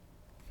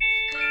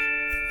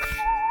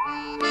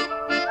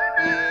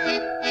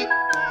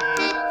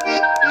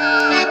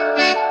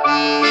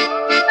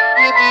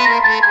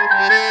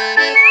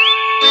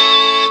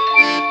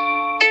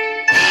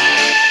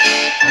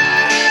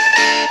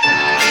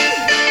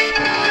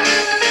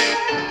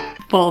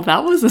Well,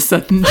 that was a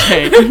sudden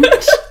change.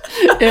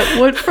 It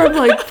went from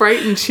like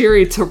bright and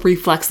cheery to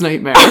reflex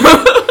nightmare.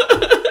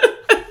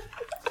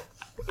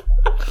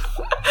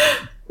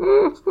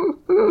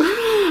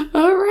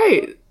 All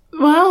right.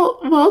 Well,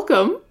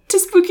 welcome to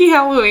spooky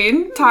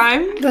Halloween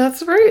time.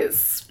 That's right.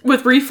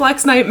 With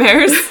reflex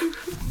nightmares.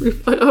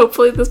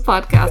 Hopefully this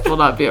podcast will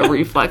not be a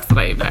reflex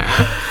nightmare.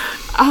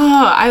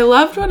 Oh, I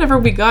loved whenever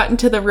we got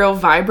into the real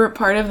vibrant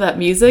part of that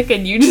music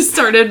and you just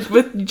started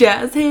with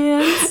jazz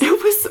hands.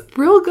 It was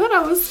real good.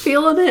 I was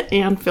feeling it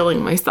and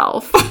feeling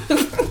myself.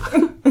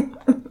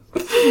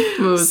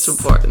 Most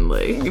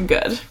importantly.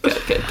 Good.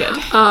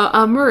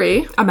 I'm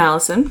Marie. I'm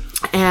Allison.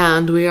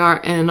 And we are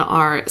in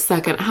our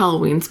second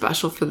Halloween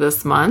special for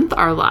this month.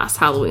 Our last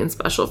Halloween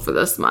special for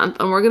this month.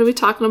 And we're going to be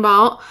talking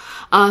about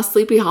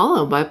Sleepy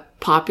Hollow by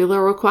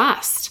popular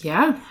request.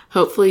 Yeah.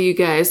 Hopefully you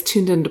guys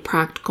tuned into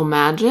Practical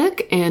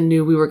Magic and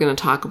knew we were going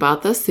to talk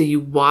about this, so you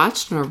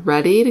watched and are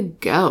ready to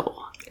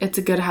go. It's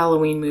a good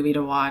Halloween movie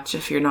to watch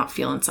if you're not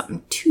feeling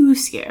something too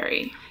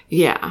scary.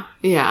 Yeah.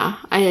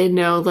 I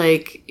know,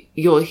 like,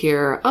 you'll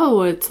hear,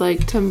 oh, it's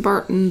like Tim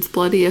Burton's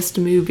bloodiest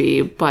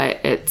movie,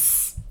 but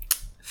it's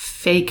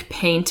fake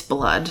paint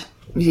blood.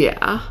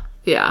 Yeah.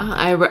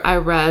 I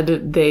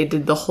read they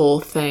did the whole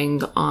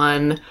thing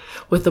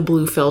with the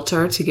blue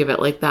filter to give it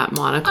like that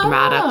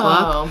monochromatic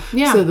look.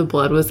 Yeah. So the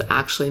blood was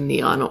actually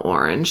neon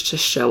orange to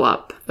show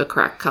up the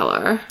correct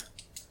color.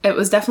 It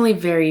was definitely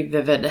very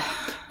vivid.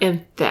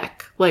 And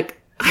thick. Like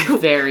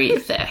very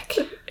thick.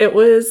 It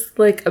was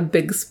like a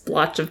big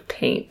splotch of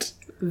paint.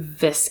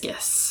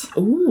 Viscous.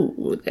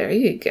 Ooh, there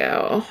you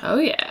go. Oh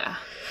yeah.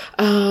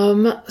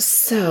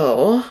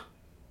 So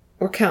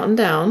we're counting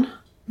down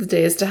the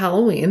days to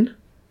Halloween.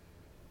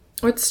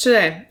 What's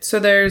today? So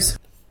there's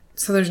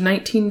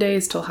 19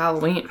 days till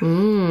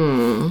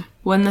Halloween.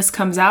 When this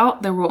comes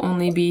out, there will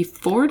only be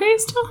 4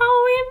 days till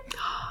Halloween.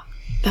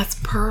 That's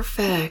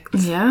perfect.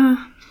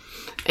 Yeah.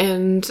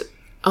 And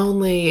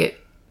only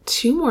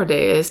 2 more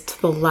days to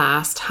the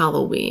last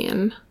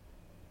Halloween.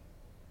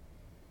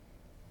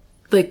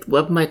 Like,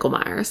 with Michael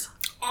Myers.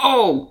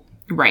 Oh,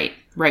 right.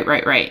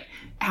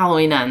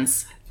 Halloween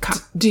ends.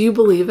 Do you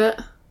believe it?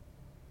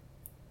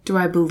 Do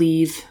I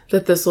believe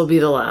that this will be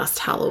the last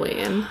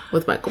Halloween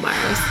with Michael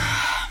Myers?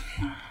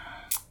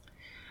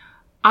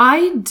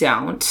 I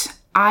don't.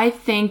 I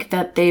think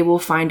that they will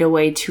find a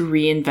way to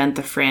reinvent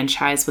the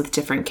franchise with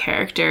different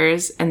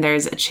characters, and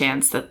there's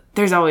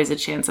always a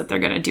chance that they're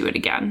going to do it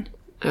again.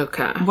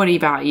 Okay. What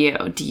about you?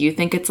 Do you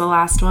think it's the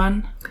last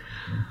one?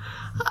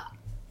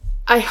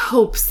 I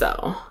hope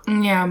so.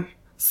 Yeah.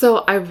 So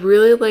I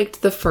really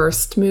liked the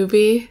first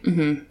movie.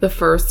 Mm-hmm. The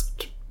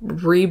first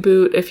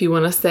reboot, if you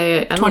want to say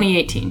it.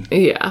 2018.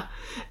 Yeah.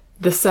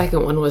 The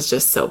second one was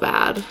just so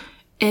bad.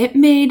 It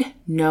made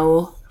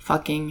no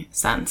fucking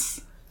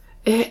sense.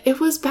 It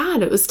was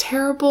bad. It was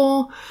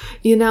terrible.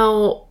 You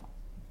know,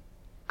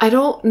 I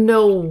don't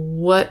know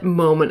what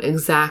moment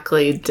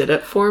exactly did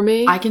it for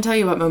me. I can tell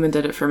you what moment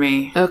did it for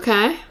me.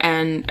 Okay.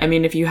 And, I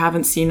mean, if you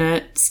haven't seen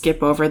it,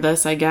 skip over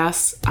this, I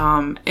guess.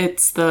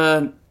 It's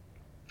the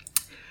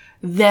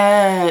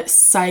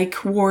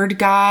psych ward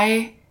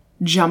guy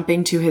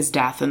jumping to his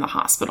death in the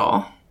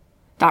hospital.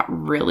 That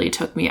really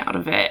took me out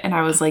of it. And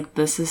I was like,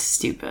 this is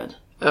stupid.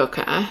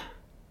 Okay.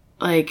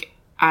 Like,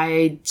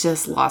 I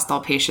just lost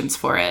all patience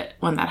for it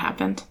when that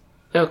happened.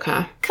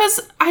 Okay.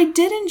 Because I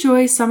did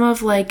enjoy some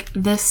of, like,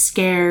 the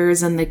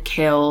scares and the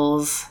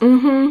kills.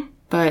 Mm-hmm.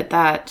 But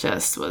that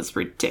just was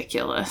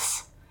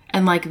ridiculous.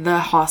 And, like, the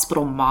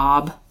hospital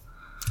mob.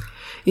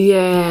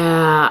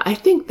 Yeah, I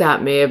think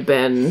that may have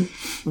been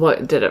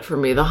what did it for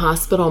me. The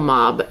hospital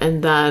mob.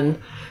 And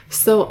then,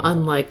 so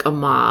unlike a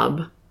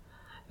mob,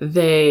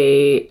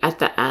 they, at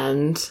the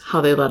end,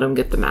 how they let him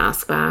get the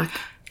mask back.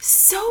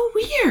 So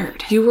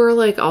weird. You were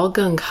like all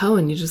gung-ho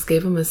and you just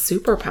gave him his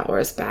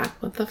superpowers back.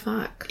 What the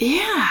fuck?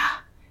 Yeah.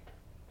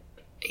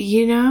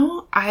 You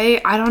know,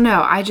 I don't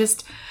know.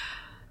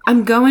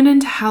 I'm going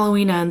into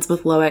Halloween Ends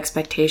with low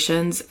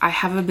expectations. I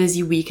have a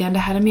busy weekend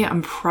ahead of me.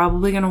 I'm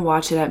probably going to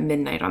watch it at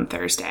midnight on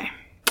Thursday.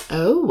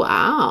 Oh,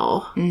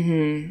 wow.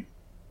 Mm-hmm.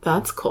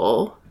 That's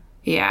cool.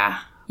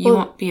 Yeah. You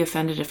won't be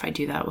offended if I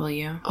do that, will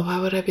you? Oh, why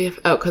would I be?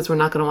 Because we're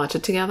not going to watch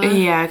it together?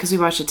 Yeah, because we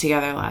watched it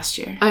together last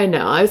year. I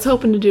know. I was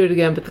hoping to do it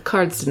again, but the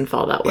cards didn't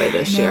fall that way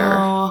this year.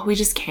 No, we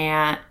just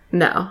can't.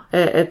 No,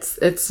 it's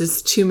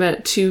just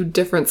two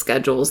different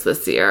schedules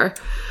this year.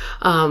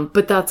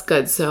 But that's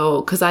good.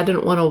 So, because I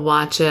didn't want to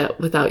watch it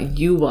without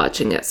you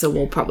watching it, so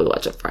we'll probably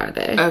watch it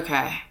Friday.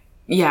 Okay.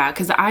 Yeah,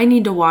 because I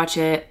need to watch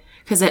it.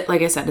 Because,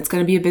 like I said, it's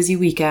going to be a busy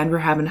weekend. We're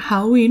having a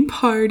Halloween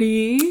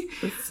party.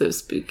 It's so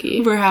spooky.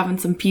 We're having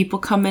some people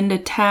come into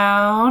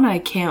town. I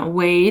can't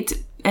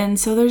wait. And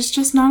so there's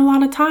just not a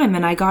lot of time.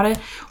 And I got to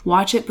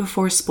watch it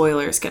before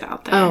spoilers get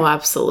out there. Oh,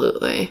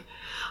 absolutely.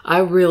 I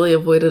really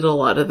avoided a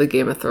lot of the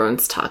Game of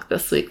Thrones talk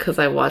this week because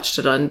I watched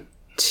it on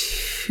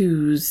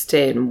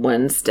Tuesday and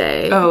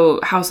Wednesday.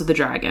 Oh, House of the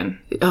Dragon.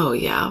 Oh,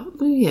 yeah.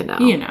 You know,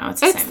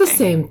 it's the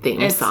same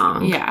theme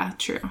song. Yeah,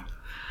 true.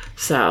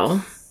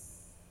 So,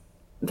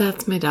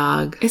 that's my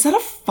dog. Is that a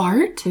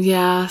fart?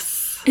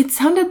 Yes. It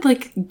sounded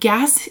like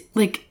gas,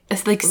 like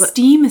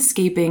steam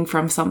escaping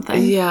from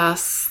something.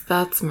 Yes,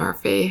 that's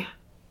Murphy.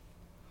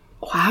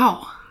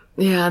 Wow.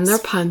 Yeah, and they're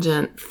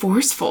pungent.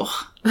 Forceful.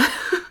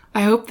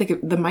 I hope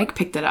the mic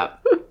picked it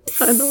up.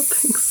 I don't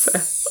think so.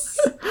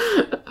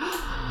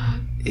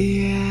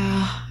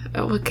 Yeah.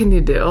 What can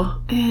you do?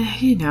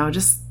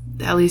 Just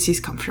at least he's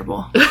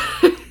comfortable.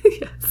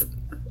 Yes.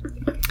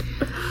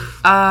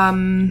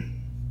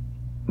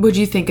 What'd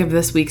you think of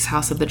this week's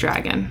House of the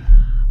Dragon?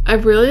 I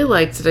really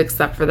liked it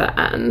except for the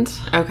end.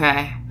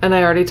 Okay. And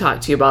I already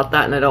talked to you about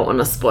that, and I don't want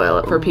to spoil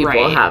it for people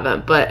who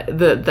haven't. But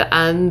the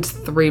end,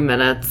 3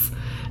 minutes,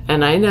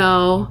 and I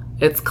know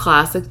it's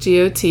classic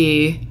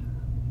GOT,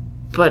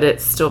 but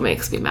it still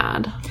makes me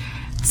mad.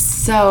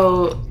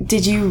 So,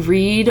 did you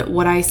read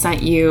what I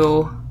sent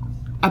you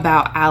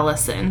about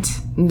Alicent?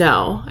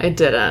 No, I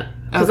didn't.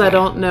 Because I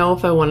don't know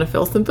if I want to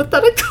feel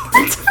sympathetic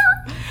towards her.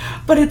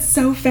 But it's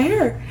so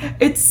fair.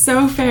 It's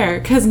so fair.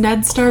 Because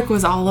Ned Stark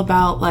was all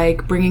about,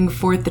 like, bringing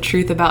forth the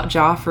truth about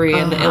Joffrey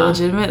and the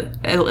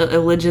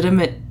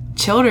illegitimate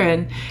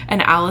children.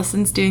 And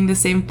Alicent's doing the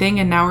same thing.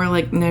 And now we're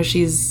like, no,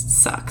 she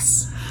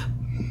sucks.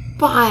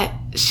 But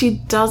she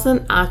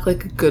doesn't act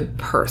like a good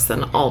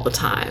person all the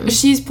time.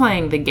 She's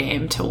playing the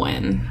game to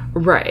win.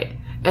 Right.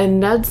 And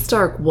Ned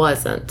Stark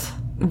wasn't.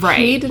 Right.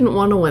 He didn't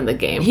want to win the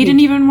game. He didn't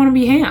even want to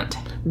be Hand.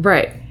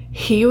 Right.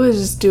 He was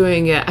just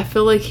doing it. I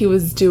feel like he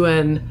was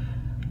doing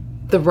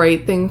the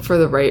right thing for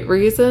the right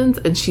reasons,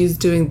 and she's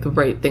doing the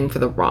right thing for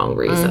the wrong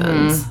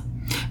reasons.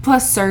 Mm-hmm.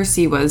 Plus,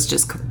 Cersei was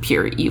just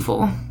pure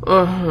evil.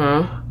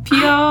 Uh-huh.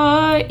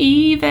 Pure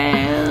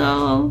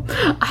evil.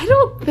 I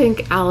don't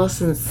think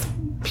Alicent's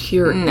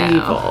pure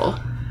evil,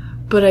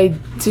 but I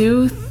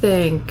do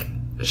think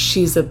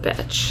she's a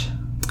bitch.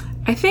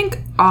 I think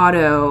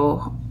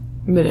Otto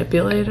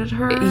manipulated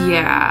her.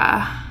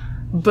 Yeah.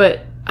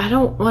 But I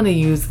don't want to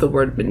use the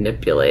word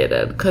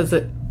manipulated because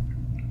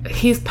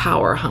he's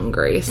power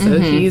hungry, so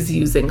he's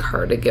using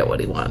her to get what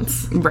he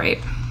wants. Right.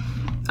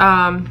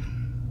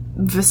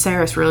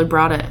 Viserys really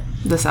brought it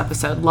this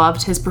episode.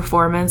 Loved his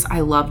performance. I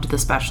loved the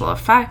special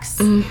effects.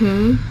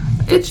 Mm-hmm.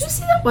 Did you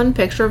see that one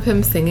picture of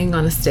him singing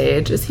on a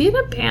stage? Is he in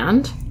a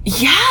band?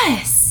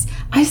 Yes!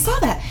 I saw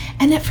that.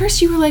 And at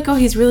first you were like, oh,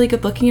 he's really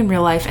good looking in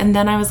real life. And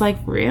then I was like,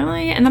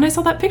 really? And then I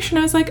saw that picture and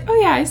I was like,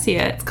 oh yeah, I see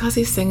it. It's because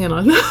he's singing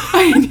on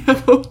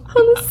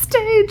on a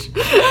stage.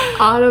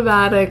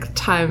 Automatic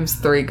times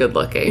 3 good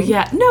looking.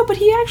 Yeah. No, but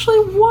he actually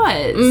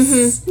was.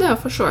 Mm-hmm. No,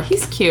 for sure.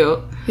 He's cute.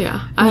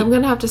 Yeah. I'm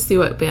going to have to see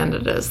what band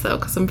it is, though,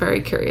 because I'm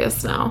very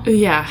curious now.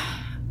 Yeah.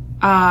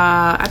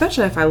 I bet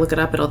you if I look it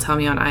up, it'll tell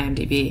me on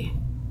IMDb.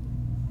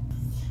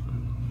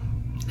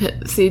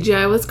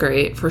 CGI was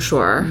great, for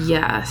sure.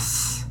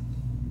 Yes.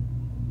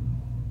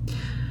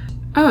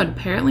 Oh, and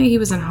apparently he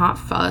was in Hot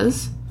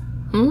Fuzz.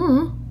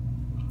 Mm-hmm.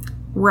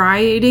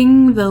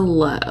 Riding the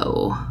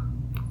Low.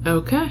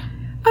 Okay.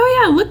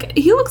 Oh, yeah, look,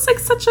 he looks like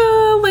such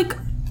a, like,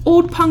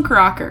 old punk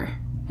rocker.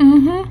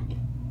 Mm-hmm.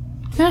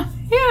 Yeah.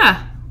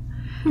 Yeah.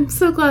 I'm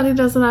so glad he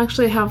doesn't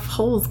actually have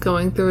holes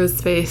going through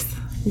his face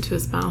into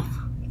his mouth.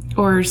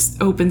 Or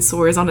open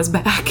sores on his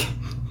back.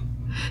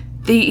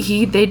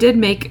 They did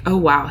make... Oh,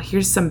 wow.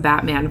 Here's some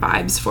Batman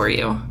vibes for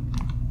you.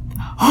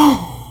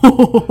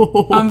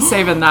 I'm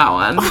saving that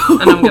one.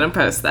 And I'm going to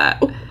post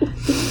that.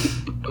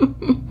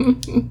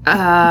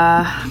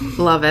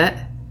 Love it.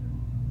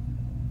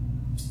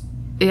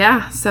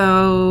 Yeah,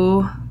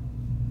 so...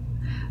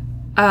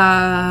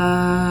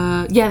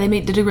 yeah,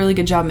 they did a really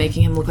good job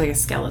making him look like a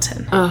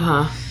skeleton.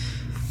 Uh-huh.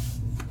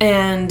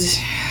 And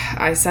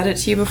I said it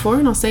to you before,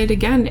 and I'll say it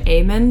again.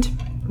 Aemond,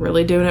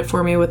 really doing it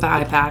for me with the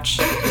eye patch.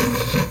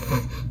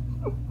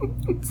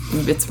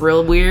 It's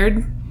real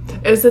weird.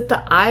 Is it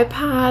the eye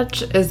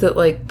patch? Is it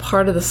like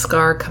part of the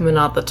scar coming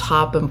out the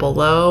top and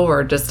below,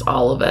 or just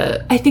all of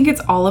it? I think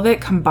it's all of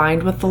it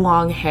combined with the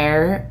long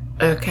hair.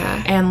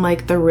 Okay. And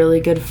like the really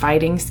good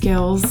fighting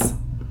skills.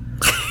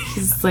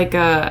 He's like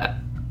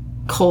a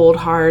cold,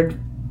 hard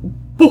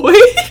boy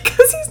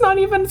because he's not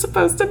even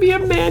supposed to be a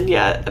man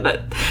yet. And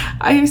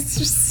I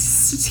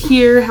just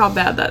hear how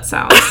bad that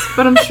sounds.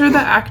 But I'm sure the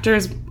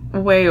actor's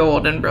way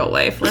old in real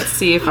life. Let's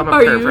see if I'm a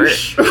pervert. You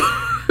sure?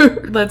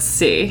 Let's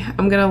see.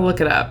 I'm going to look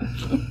it up.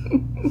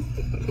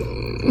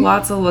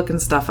 Lots of looking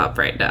stuff up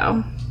right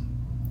now.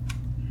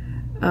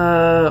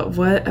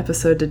 What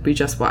episode did we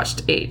just watch?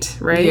 8,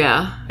 right?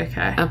 Yeah.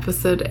 Okay.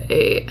 Episode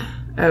 8.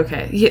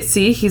 Okay. Yeah,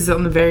 see, he's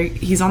on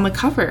the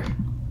cover.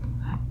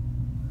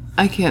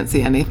 I can't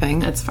see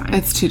anything. It's fine.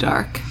 It's too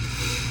dark.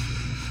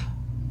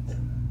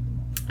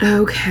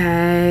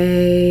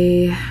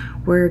 Okay.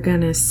 We're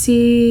gonna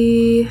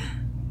see.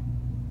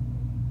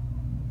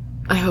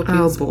 I hope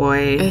Oh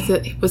boy.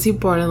 Was he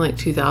born in like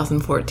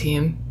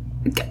 2014?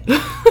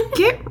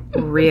 Get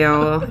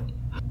real.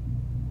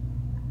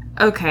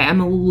 Okay,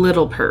 I'm a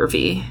little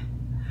pervy.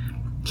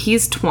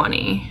 He's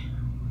 20.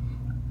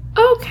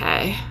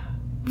 Okay.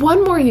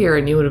 One more year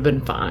and you would have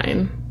been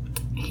fine.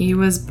 He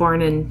was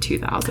born in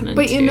 2002.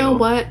 But you know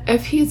what?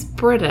 If he's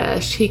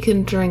British, he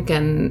can drink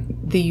in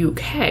the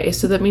UK,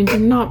 so that means you're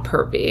not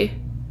pervy.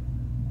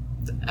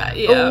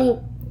 Yeah.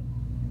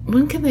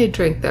 When can they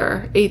drink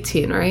there?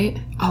 18, right?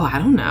 Oh, I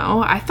don't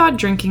know. I thought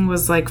drinking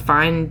was, like,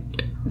 fine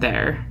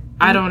there.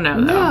 I don't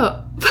know, though.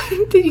 No,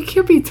 you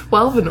can't be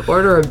 12 and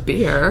order a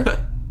beer.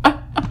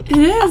 It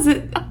is.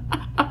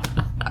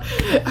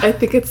 I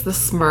think it's the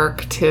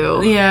smirk,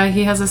 too. Yeah,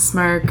 he has a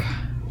smirk.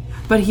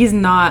 But he's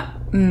not...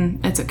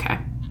 it's okay.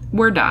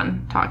 We're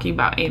done talking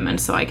about Eamon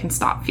so I can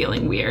stop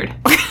feeling weird.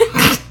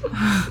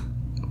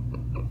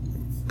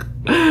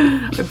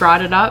 I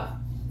brought it up,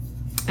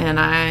 and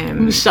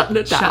I'm shutting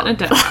it down.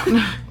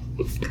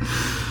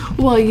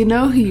 Well, you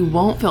know who you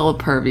won't feel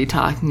pervy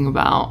talking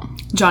about?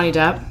 Johnny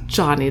Depp.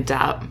 Johnny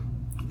Depp.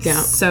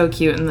 Yeah. So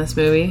cute in this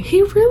movie.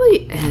 He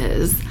really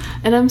is.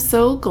 And I'm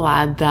so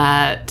glad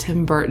that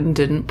Tim Burton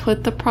didn't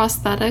put the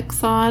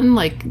prosthetics on.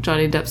 Like,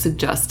 Johnny Depp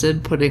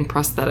suggested putting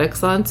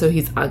prosthetics on, so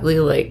he's ugly,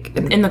 like...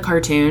 In the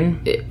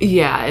cartoon?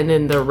 Yeah, and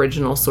in the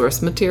original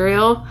source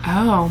material.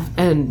 Oh.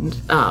 And,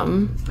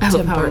 Tim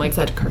Burton like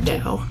said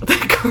cartoon. No,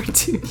 the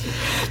cartoon.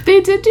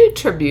 They did do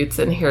tributes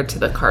in here to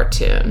the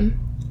cartoon.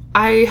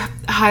 I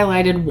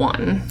highlighted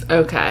one.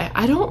 Okay.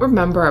 I don't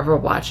remember ever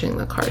watching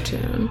the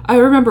cartoon. I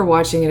remember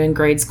watching it in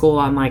grade school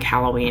on, like,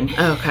 Halloween.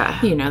 Okay.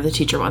 You know, the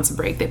teacher wants a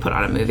break. They put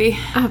on a movie.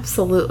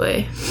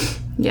 Absolutely.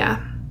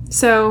 Yeah.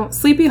 So,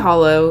 Sleepy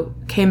Hollow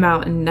came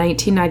out in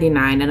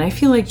 1999, and I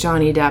feel like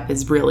Johnny Depp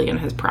is really in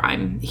his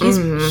prime.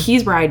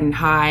 He's riding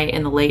high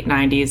in the late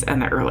 90s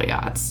and the early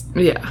aughts.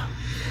 Yeah.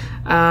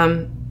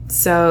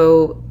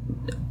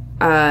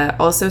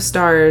 Also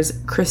stars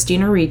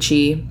Christina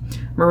Ricci,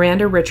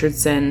 Miranda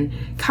Richardson,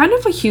 kind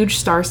of a huge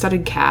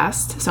star-studded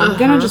cast, so I'm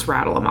gonna just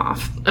rattle them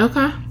off.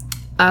 Okay.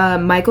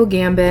 Michael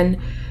Gambon.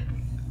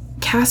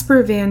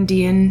 Casper Van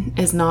Dien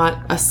is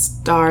not a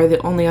star. The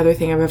only other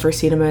thing I've ever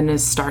seen him in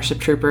is Starship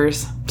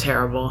Troopers.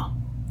 Terrible.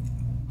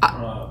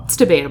 It's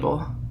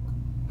debatable.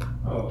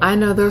 I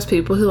know there's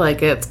people who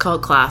like it. It's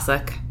called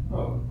classic.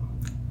 Love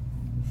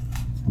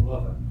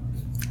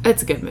it.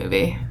 It's a good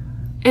movie.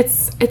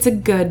 It's a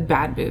good,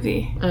 bad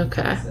movie.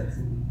 Okay.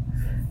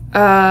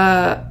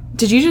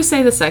 Did you just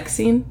say the sex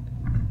scene?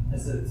 I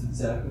said it's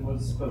exactly what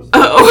it's supposed to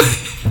be. Oh.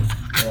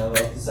 And I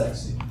love the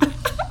sex scene.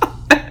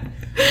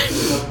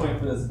 There's no point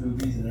for those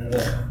boobies in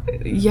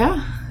it.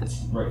 Yeah.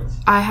 It's great.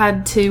 I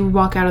had to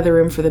walk out of the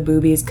room for the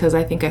boobies because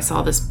I think I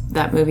saw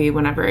that movie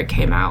whenever it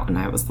came out, and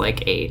I was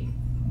like 8.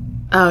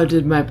 Oh,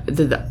 did my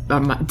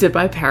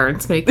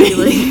parents make me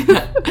leave?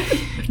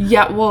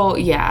 Yeah, well,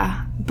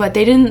 yeah. But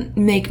they didn't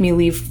make me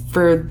leave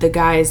for the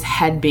guy's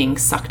head being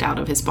sucked out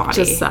of his body.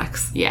 Just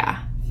sex.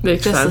 Yeah.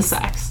 Makes Just sense. the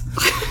sex.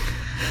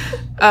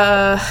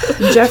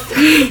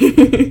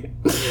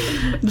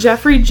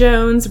 Jeffrey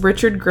Jones,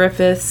 Richard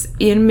Griffiths,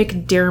 Ian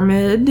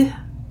McDiarmid.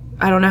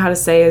 I don't know how to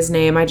say his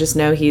name. I just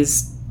know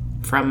he's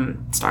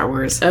from Star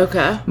Wars.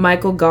 Okay.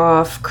 Michael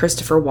Goff,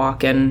 Christopher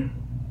Walken,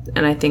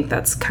 and I think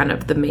that's kind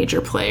of the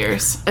major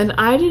players. And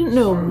I didn't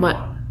know much.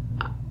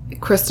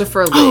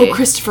 Christopher Lee. Oh,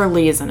 Christopher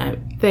Lee is in it.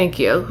 Thank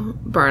you,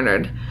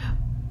 Bernard.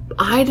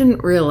 I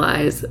didn't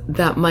realize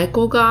that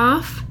Michael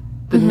Goff,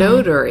 the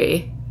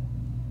notary,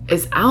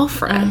 is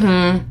Alfred.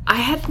 I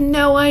had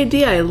no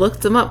idea. I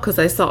looked him up because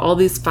I saw all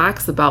these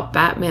facts about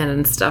Batman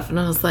and stuff, and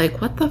I was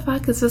like, what the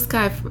fuck is this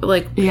guy?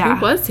 Like, Yeah.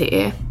 who was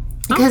he?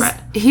 Because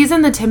Alfred. he's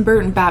in the Tim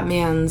Burton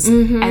Batmans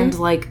and,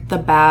 like, the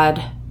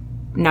bad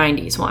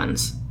 90s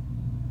ones.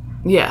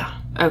 Yeah.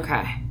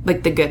 Okay.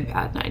 Like, the good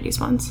bad 90s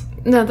ones.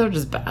 No, they're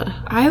just bad.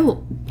 I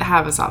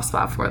have a soft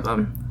spot for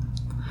them.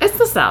 It's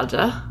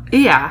nostalgia.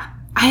 Yeah.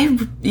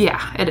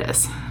 Yeah, it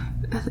is.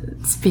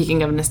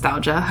 Speaking of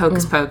nostalgia,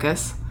 Hocus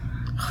Pocus.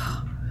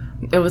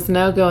 It was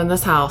no go in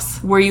this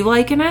house. Were you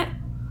liking it?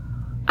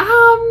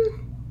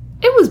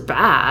 It was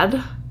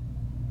bad.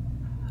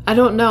 I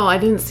don't know. I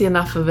didn't see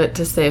enough of it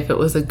to say if it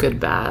was a good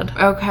bad.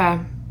 Okay.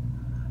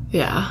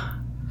 Yeah.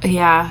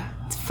 Yeah.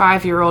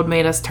 5-year-old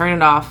made us turn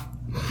it off.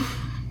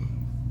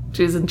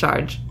 She's in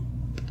charge.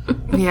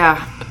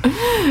 Yeah.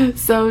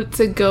 So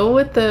to go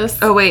with this...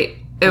 Oh, wait.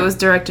 It was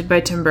directed by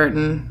Tim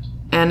Burton,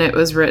 and it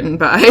was written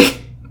by...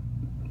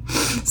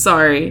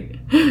 Sorry.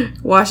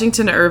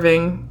 Washington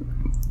Irving.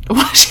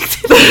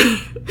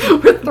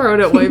 We're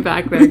throwing it way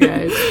back there,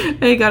 guys.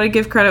 I gotta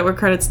give credit where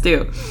credit's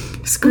due.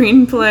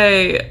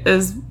 Screenplay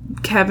is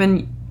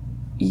Kevin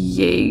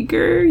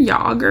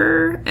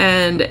Yager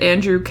and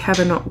Andrew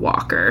Kevin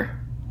Walker.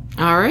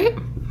 All right.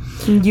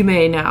 You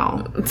may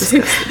now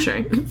discuss the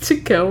drink. To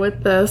go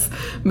with this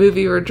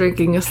movie, we're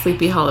drinking a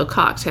Sleepy Hollow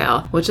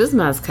cocktail, which is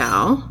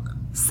mezcal.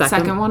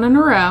 Second one in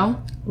a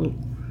row.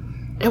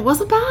 It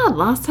wasn't bad.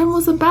 Last time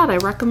wasn't bad. I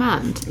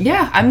recommend.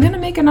 Yeah, I'm gonna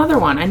make another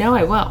one. I know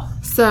I will.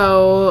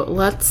 So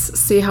let's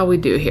see how we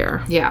do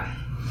here. Yeah.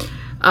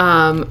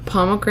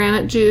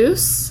 Pomegranate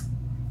juice,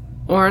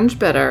 orange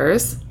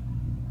bitters,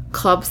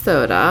 club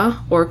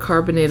soda or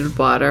carbonated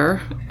water,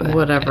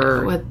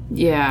 whatever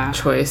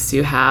choice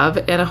you have,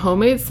 and a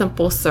homemade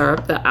simple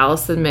syrup that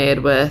Allison made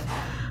with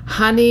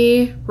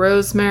honey,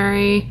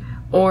 rosemary,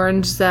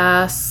 orange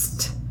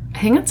zest. I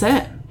think that's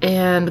it.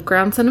 And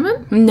ground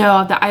cinnamon?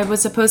 No, I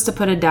was supposed to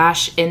put a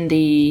dash in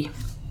the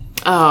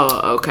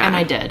Oh, okay. And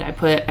I did. I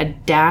put a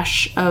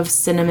dash of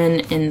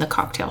cinnamon in the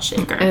cocktail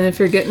shaker. And if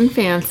you're getting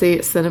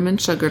fancy, cinnamon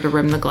sugar to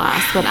rim the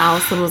glass. But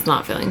Allison was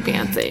not feeling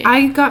fancy.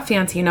 I got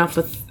fancy enough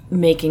with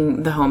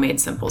making the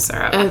homemade simple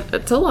syrup.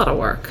 It's a lot of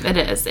work. It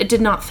is. It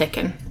did not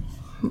thicken.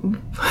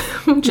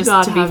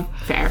 Just to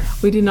be fair.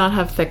 We do not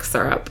have thick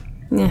syrup.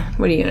 Yeah,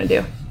 what are you going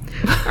to do?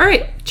 All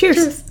right,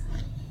 cheers.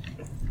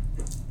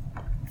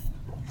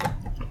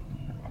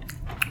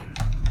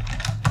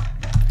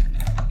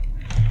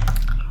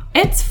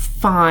 It's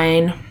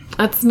fine.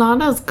 It's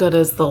not as good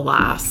as the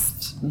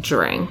last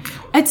drink.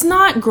 It's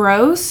not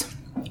gross.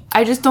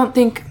 I just don't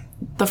think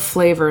the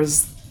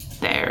flavor's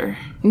there.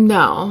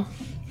 No.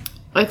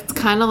 It's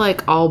kind of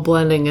like all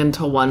blending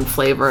into one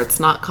flavor. It's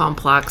not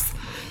complex.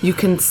 You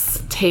can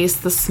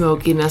taste the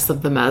smokiness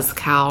of the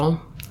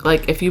mezcal.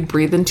 Like, if you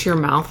breathe into your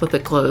mouth with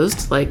it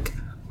closed, like,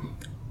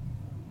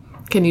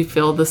 can you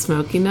feel the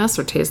smokiness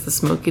or taste the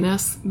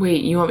smokiness?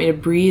 Wait, you want me to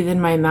breathe in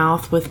my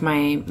mouth with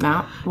my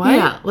mouth? What?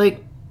 Yeah,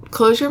 like,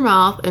 close your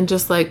mouth and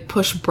just, like,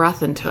 push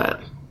breath into it.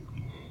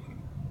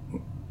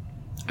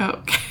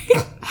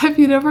 Okay. Have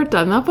you never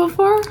done that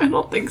before? I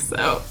don't think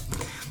so.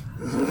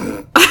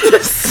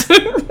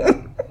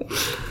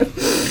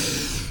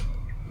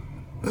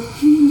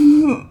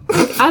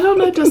 I don't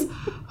know, just...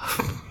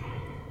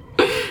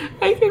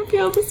 I can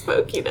feel the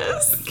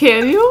smokiness.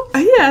 Can you?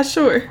 Yeah,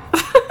 sure.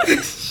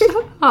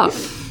 Shut up.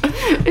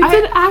 It's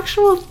an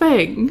actual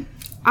thing.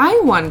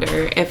 I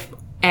wonder if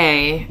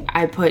A,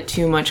 I put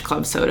too much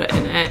club soda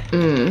in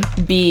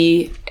it.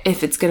 B,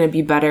 if it's going to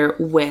be better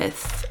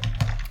with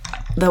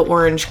the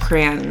orange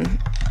cran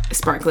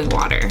sparkling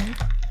water.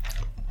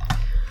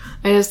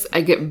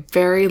 I get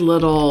very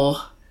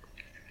little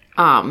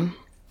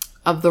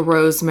of the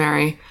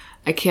rosemary.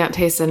 I can't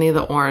taste any of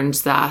the orange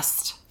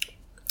zest.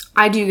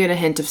 I do get a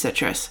hint of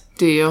citrus.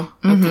 Do you?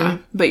 Mm-hmm. Okay.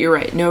 But you're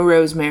right, no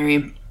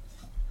rosemary.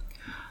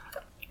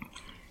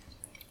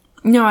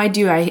 No, I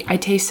do. I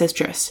taste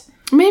citrus.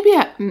 Maybe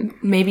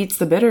Maybe it's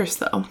the bitters,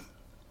 though.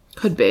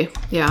 could be.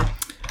 Yeah.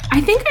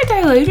 I think I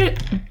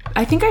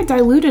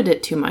diluted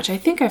it too much. I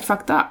think I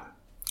fucked up.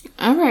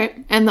 All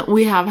right. And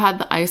we have had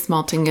the ice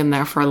melting in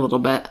there for a little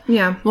bit.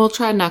 Yeah. We'll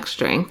try next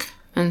drink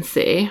and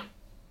see.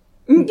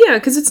 Yeah,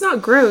 because it's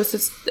not gross.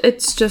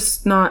 It's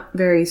just not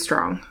very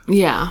strong.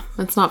 Yeah.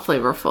 It's not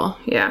flavorful.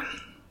 Yeah.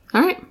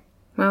 All right.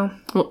 Well,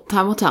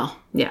 Time will tell.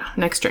 yeah.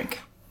 Next drink.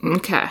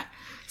 Okay.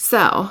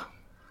 So,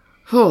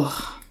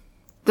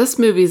 this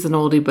movie's an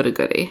oldie but a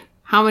goodie.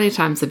 How many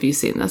times have you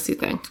seen this, you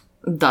think?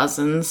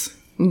 Dozens.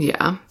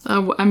 Yeah.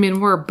 I mean,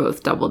 we're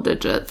both double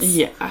digits.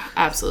 Yeah,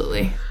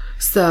 absolutely.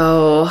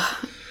 So,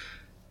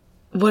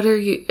 what are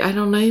you... I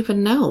don't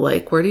even know.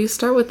 Like, where do you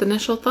start with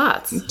initial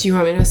thoughts? Do you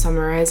want me to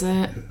summarize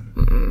it?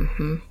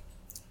 Mm-hmm.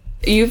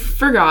 You've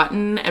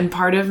forgotten, and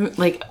part of,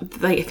 like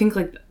I think,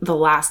 like, the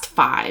last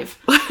 5.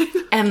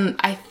 And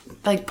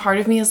part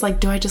of me is like,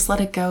 do I just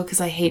let it go because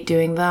I hate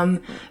doing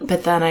them?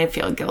 But then I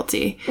feel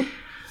guilty.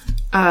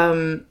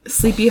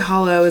 Sleepy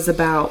Hollow is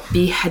about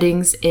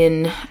beheadings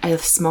in a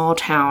small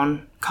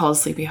town called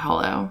Sleepy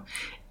Hollow.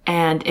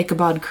 And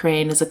Ichabod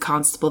Crane is a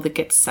constable that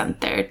gets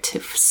sent there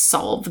to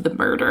solve the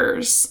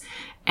murders.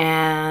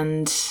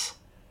 And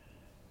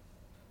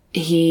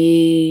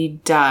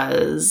he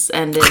does.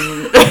 And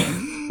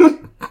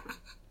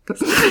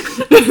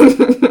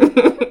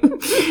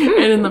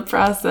in the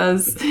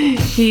process,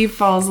 he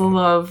falls in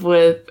love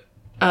with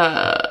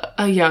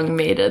a young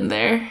maiden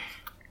there.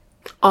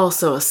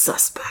 Also a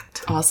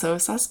suspect. Also a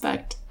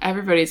suspect.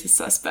 Everybody's a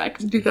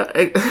suspect.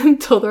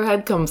 Until their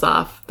head comes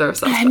off, they're a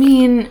suspect. I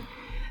mean,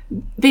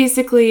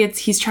 basically,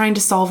 he's trying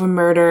to solve a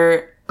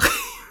murder,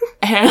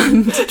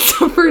 and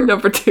Suffer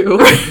number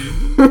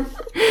 2.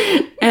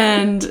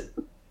 and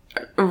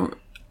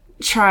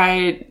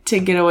try to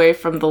get away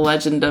from the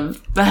legend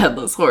of the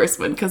Headless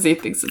Horseman because he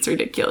thinks it's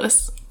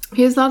ridiculous.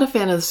 He's not a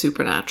fan of the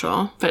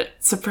supernatural. But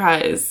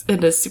surprise,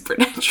 it is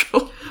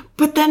supernatural.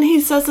 But then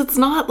he says it's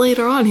not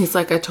later on. He's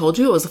like, I told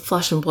you it was a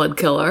flesh and blood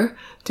killer.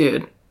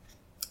 Dude,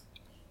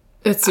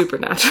 it's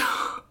supernatural.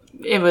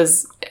 It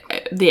was,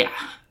 yeah.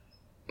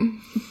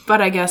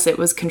 But I guess it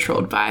was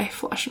controlled by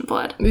flesh and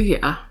blood.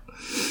 Yeah.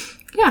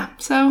 Yeah,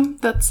 so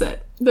that's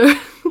it. Do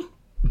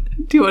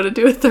you want to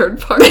do a third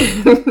part?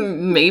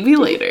 Maybe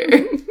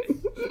later.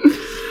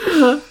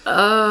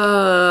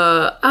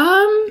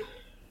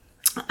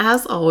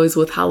 As always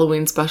with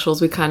Halloween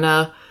specials, we kind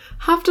of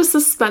have to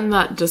suspend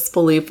that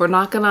disbelief. We're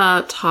not going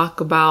to talk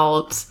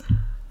about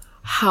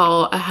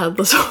how a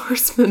headless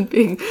horseman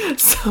being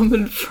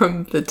summoned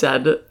from the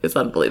dead is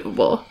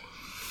unbelievable.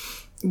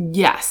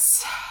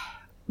 Yes.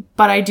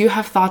 But I do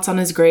have thoughts on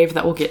his grave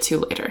that we'll get to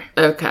later.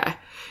 Okay.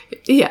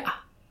 Yeah.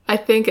 I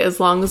think as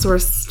long as we're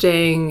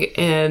staying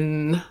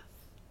in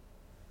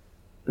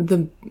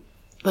the,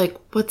 like,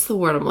 what's the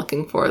word I'm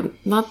looking for?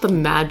 Not the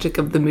magic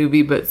of the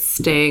movie, but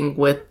staying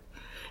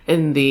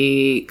in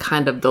the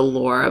kind of the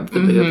lore of the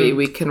movie,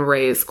 we can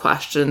raise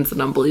questions and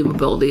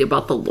unbelievability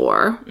about the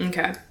lore.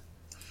 Okay.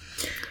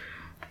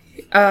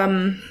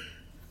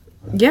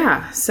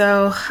 Yeah,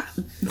 so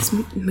this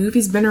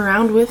movie's been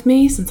around with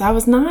me since I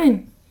was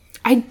 9.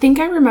 I think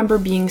I remember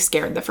being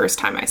scared the first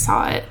time I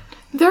saw it.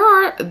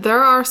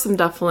 There are some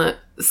definite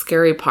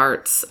scary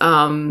parts.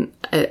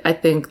 I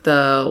think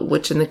the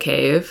witch in the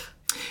cave.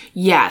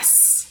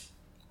 Yes.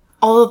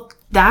 All of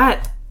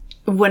that,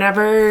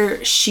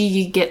 whenever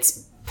she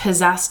gets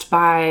possessed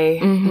by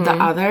the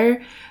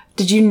other,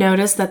 did you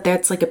notice that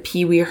that's like a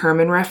Pee Wee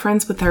Herman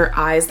reference with her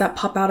eyes that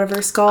pop out of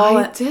her skull?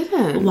 I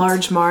didn't.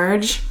 Large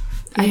Marge.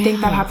 I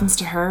think that Yeah. happens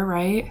to her,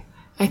 right?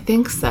 I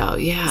think so,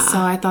 yeah. So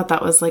I thought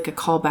that was like a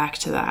callback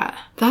to that.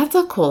 That's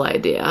a cool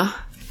idea.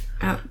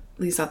 At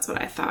least that's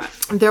what I thought.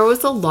 There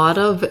was a lot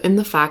of, in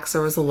the facts,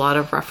 there was a lot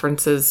of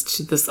references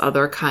to this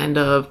other kind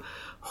of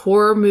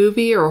horror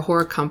movie or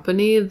horror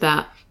company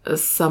that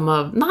some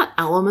of, not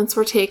elements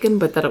were taken,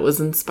 but that it was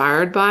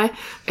inspired by.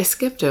 I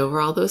skipped over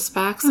all those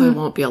facts, so I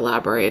won't be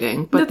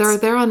elaborating. But they're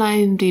there on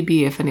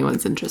IMDb if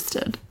anyone's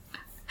interested.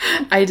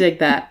 I dig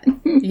that.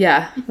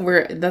 Yeah,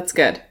 that's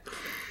good.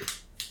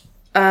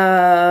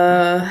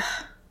 And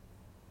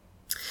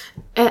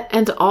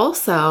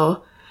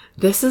also,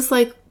 this is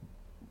like,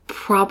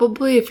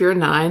 probably if you're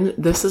 9,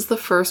 this is the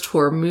first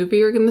horror movie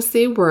you're going to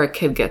see where a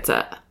kid gets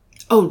it.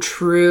 Oh,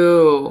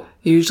 true.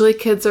 Usually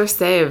kids are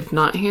saved,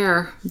 not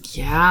here.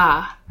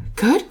 Yeah.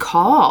 Good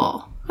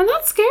call. And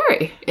that's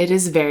scary. It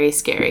is very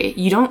scary.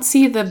 You don't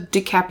see the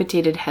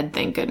decapitated head,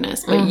 thank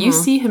goodness, but you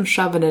see him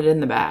shoving it in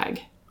the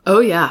bag. Oh,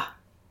 yeah.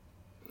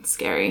 It's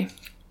scary.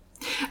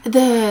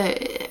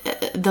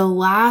 The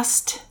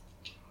last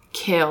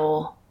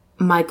kill,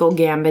 Michael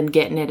Gambon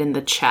getting it in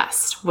the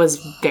chest, was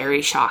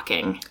very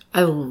shocking.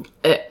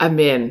 I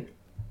mean,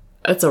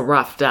 it's a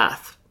rough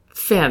death.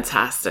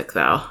 Fantastic,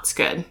 though. It's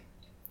good.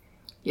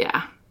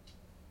 Yeah.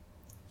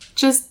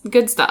 Just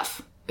good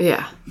stuff.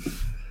 Yeah.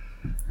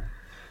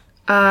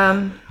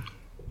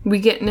 We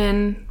getting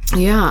in...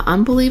 Yeah,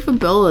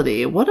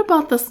 unbelievability. What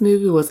about this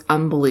movie was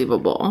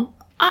unbelievable?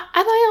 And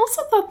I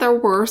also thought there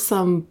were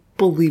some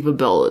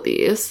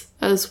believabilities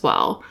as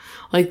well.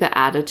 Like the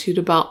attitude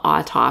about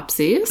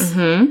autopsies.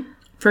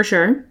 For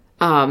sure.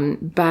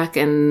 Back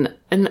in...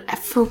 And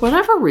for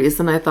whatever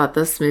reason, I thought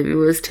this movie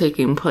was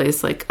taking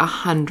place like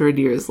 100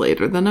 years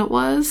later than it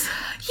was.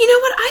 You know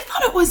what? I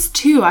thought it was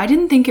too. I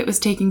didn't think it was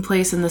taking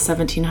place in the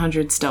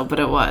 1700s still, but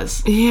it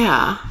was.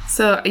 Yeah.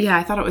 So, yeah,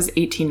 I thought it was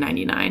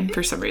 1899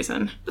 for some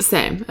reason.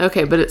 Same.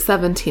 Okay, but it's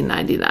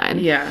 1799.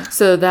 Yeah.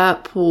 So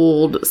that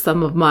pulled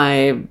some of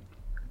my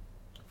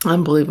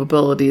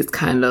unbelievabilities,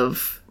 kind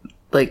of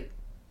like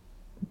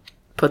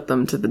put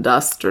them to the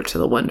dust or to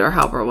the wind, or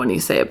however when you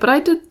say it. But I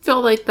did feel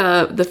like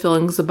the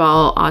feelings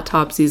about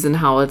autopsies and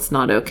how it's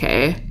not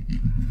okay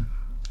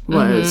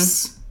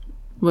was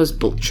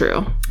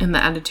true. And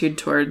the attitude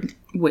toward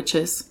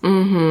witches.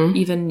 Mm-hmm.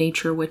 Even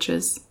nature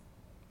witches.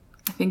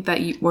 I think that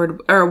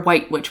word, or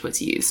white witch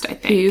was used, I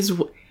think. He used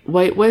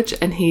white witch,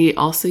 and he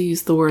also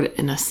used the word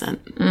innocent.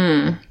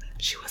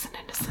 She wasn't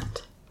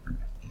innocent.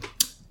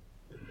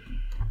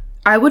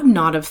 I would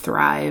not have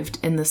thrived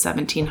in the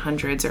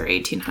 1700s or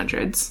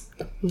 1800s.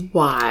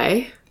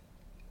 Why?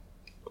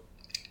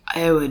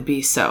 It would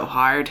be so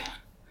hard.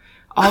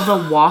 All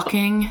the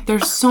walking.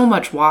 There's so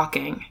much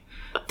walking.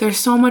 There's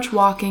so much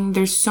walking.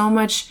 There's so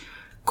much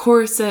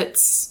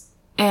corsets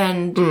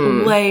and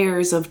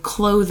layers of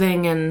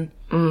clothing and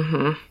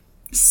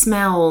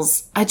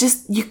smells.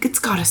 It's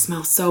gotta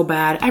smell so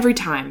bad every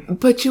time.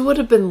 But you would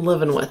have been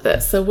living with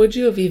it, so would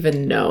you have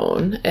even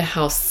known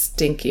how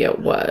stinky it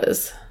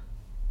was?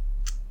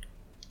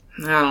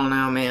 I don't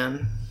know,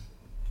 man.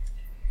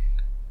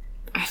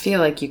 I feel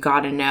like you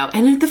gotta know.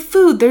 And the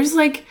food,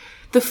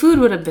 the food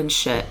would have been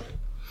shit.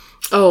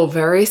 Oh,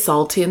 very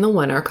salty in the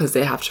winter because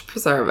they have to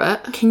preserve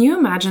it. Can you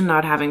imagine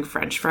not having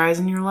French fries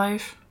in your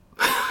life?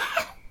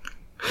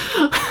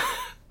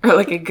 Or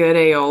like a good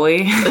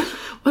aioli?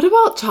 What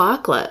about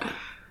chocolate?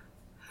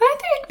 I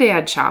think they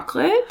had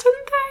chocolate,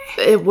 didn't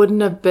they? It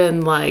wouldn't have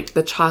been like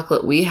the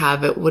chocolate we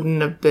have. It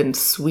wouldn't have been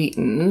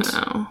sweetened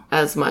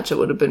as much. It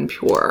would have been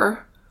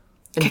pure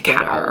and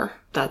bitter.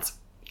 That's,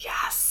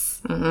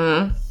 yes.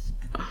 Mm-hmm.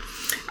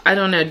 I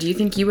don't know. Do you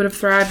think you would have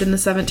thrived in the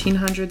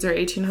 1700s or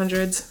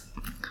 1800s?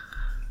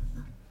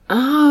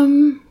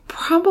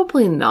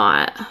 Probably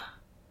not.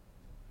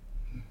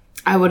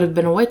 I would have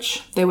been a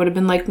witch. They would have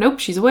been like, nope,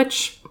 she's a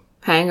witch.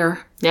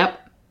 Hanger.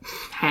 Yep.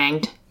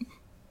 Hanged.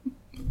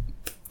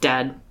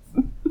 Dead.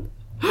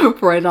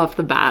 Right off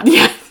the bat.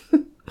 Yeah.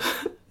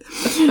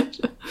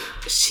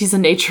 She's a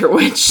nature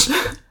witch.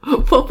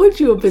 What would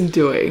you have been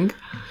doing?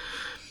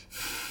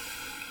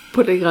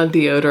 Putting on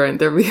deodorant.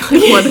 They'd be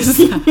like, what is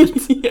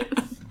that?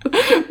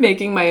 Yeah.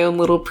 Making my own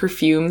little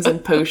perfumes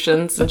and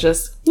potions and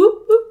just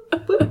whoop,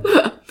 whoop, whoop,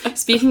 whoop.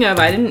 Speaking of,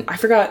 I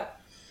forgot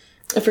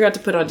to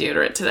put on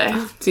deodorant today.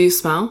 Do you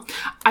smell?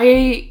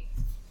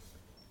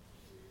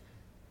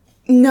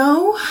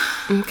 No.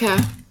 Okay.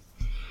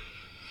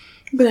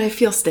 But I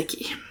feel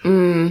sticky.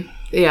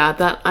 Yeah,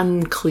 that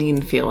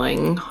unclean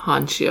feeling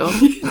haunts you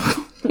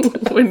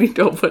when you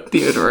don't put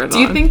deodorant on. Do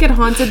you think it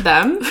haunted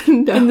them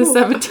in the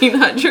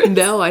 1700s?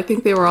 No, I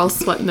think they were all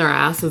sweating their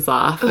asses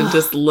off and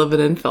just living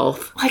in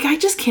filth. Like, I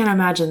just can't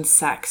imagine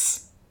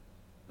sex.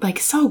 Like,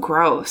 so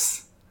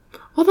gross.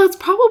 Well, that's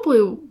probably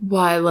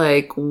why,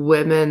 like,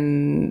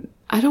 women,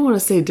 I don't want to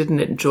say didn't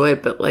enjoy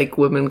it, but, like,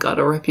 women got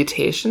a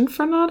reputation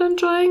for not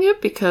enjoying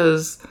it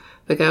because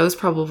the guy was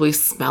probably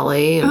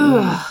smelly. And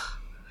Ugh.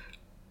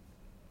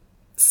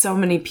 So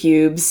many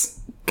pubes.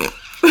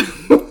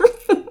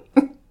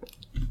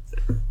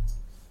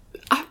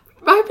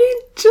 I mean,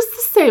 just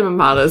the same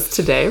amount as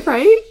today,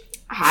 right?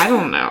 I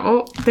don't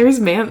know. There's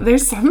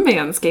some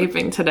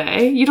manscaping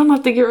today. You don't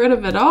have to get rid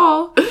of it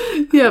all.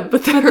 Yeah,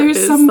 but There's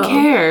is some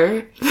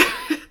care.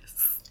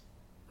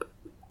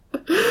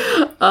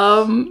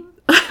 I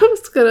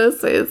was gonna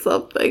say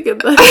something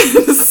and then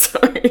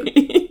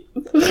Sorry.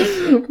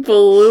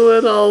 blew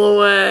it all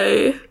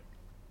away.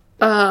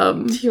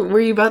 Were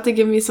you about to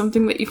give me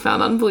something that you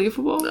found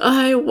unbelievable?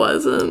 I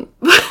wasn't.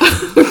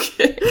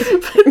 Okay.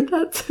 But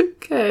that's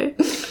okay.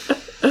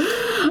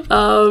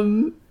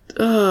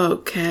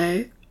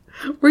 Okay.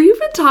 Were you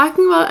even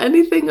talking about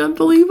anything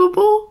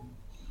unbelievable?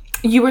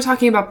 You were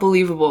talking about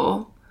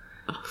believable.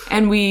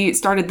 And we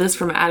started this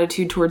from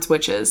attitude towards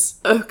witches.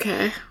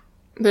 Okay.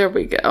 There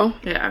we go.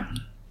 Yeah.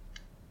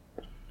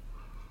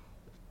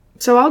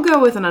 So I'll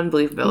go with an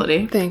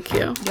unbelievability. Thank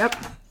you. Yep.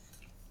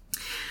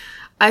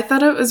 I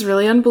thought it was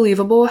really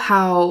unbelievable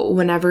how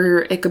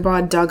whenever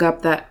Ichabod dug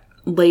up that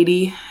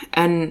lady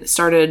and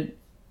started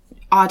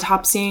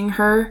autopsying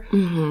her,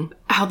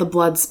 how the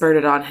blood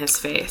spurted on his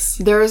face.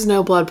 There is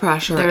no blood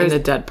pressure in a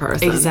dead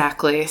person.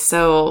 Exactly.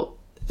 So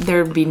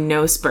there'd be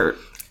no spurt.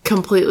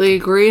 Completely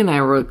agree, and I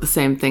wrote the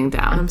same thing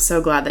down. I'm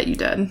so glad that you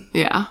did.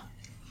 Yeah.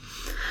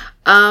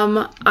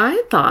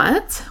 I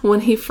thought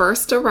when he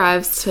first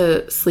arrives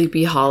to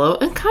Sleepy Hollow,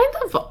 and kind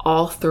of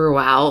all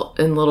throughout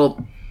in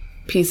little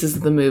pieces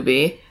of the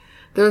movie,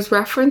 there's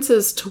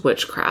references to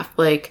witchcraft.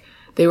 Like,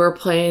 they were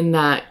playing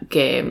that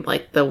game,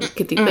 like the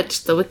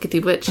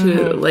Wickedy Witch,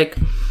 who, like,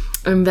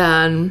 and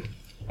then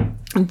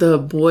the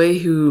boy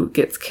who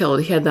gets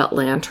killed, he had that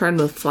lantern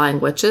with flying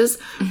witches.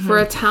 For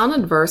a town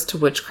adverse to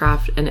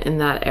witchcraft and in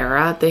that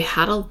era, they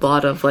had a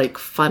lot of, like,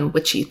 fun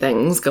witchy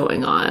things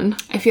going on.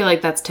 I feel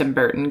like that's Tim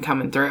Burton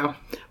coming through.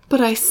 But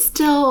I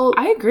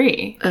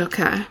agree.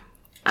 Okay.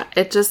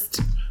 It just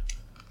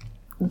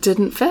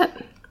didn't fit.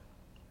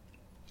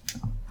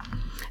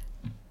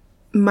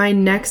 My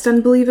next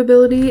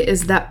unbelievability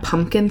is that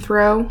pumpkin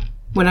throw.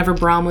 Whenever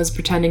Brom was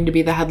pretending to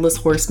be the Headless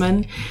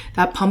Horseman,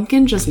 that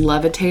pumpkin just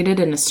levitated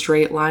in a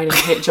straight line and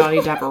hit Johnny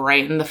Depp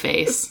right in the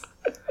face.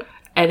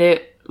 And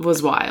it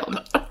was wild.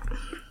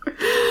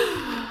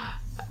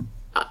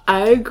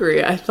 I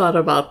agree. I thought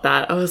about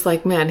that. I was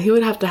like, man, he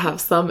would have to have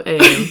some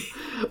aim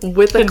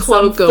with a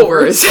cloak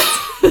over his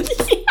head.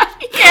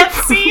 You can't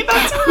see,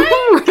 that's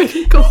right.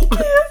 Right, go on.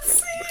 Can't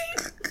see.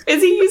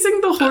 Is he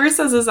using the horse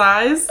as his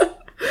eyes?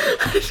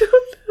 I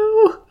don't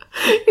know.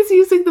 He's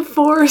using the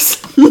Force.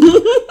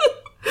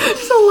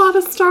 There's a lot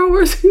of Star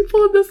Wars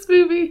people in this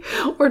movie.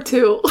 Or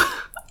two.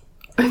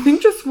 I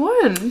think just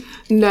one.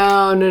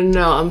 No.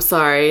 I'm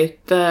sorry.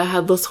 The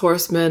Headless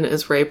Horseman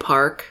is Ray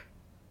Park,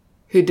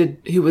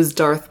 who was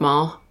Darth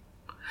Maul.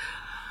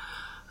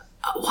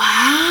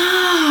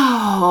 Wow.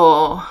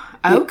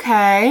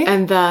 Okay.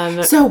 And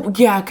then... So,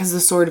 yeah, because the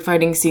sword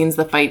fighting scenes,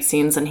 the fight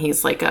scenes, and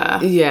he's like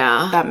a...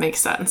 Yeah. That makes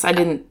sense.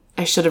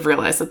 I should have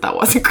realized that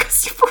wasn't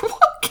Christopher Walken.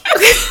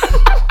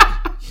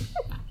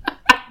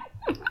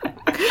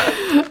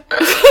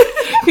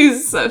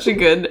 He's such a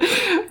good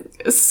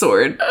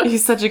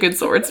He's such a good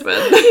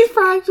swordsman. He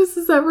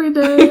practices every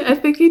day. I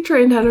think he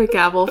trained Henry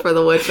Cavill for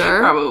The Witcher.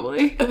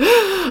 Probably.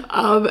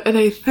 And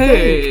I think...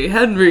 Hey,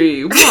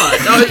 Henry,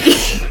 what are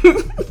you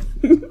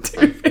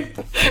doing?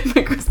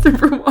 My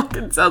Christopher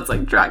Walken sounds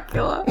like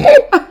Dracula.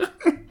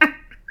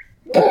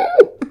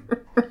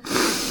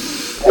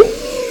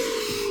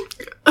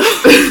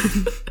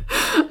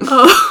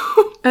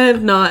 I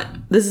have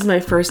not. This is my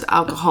first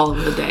alcohol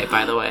of the day,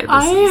 by the way.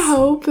 I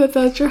hope that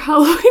that's your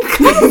Halloween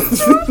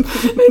costume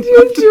and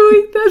you're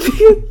doing that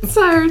the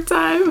entire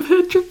time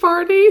at your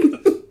party.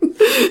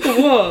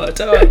 What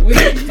are we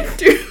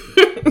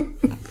doing?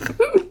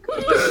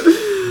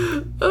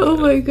 Oh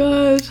my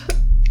god.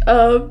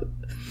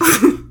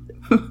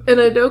 And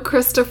I know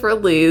Christopher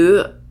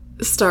Lee,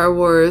 Star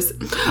Wars.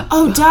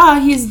 Oh, duh,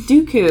 he's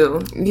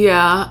Dooku.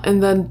 Yeah,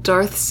 and then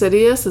Darth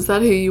Sidious, is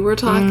that who you were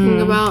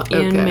talking about?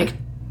 Ian Okay.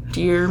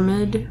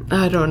 McDiarmid.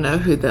 I don't know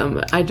who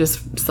them, I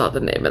just saw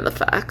the name in the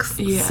facts.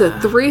 Yeah. So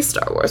 3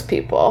 Star Wars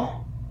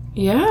people.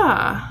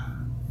 Yeah.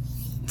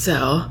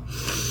 So,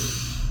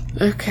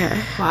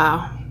 okay.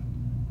 Wow.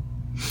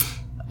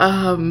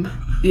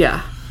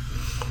 Yeah.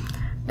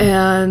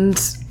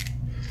 And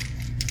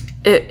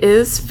it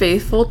is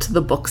faithful to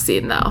the book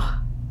scene, though.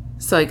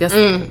 So I guess...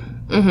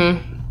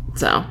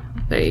 So,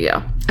 there you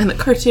go. And the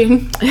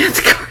cartoon. It's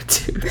a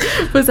cartoon.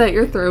 Was that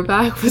your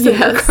throwback? Was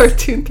it a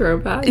cartoon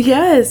throwback?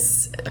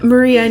 Yes.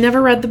 Marie, I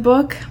never read the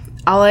book.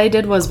 All I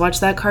did was watch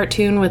that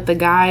cartoon with the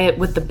guy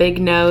with the big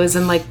nose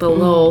and like the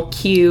little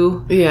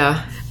Q.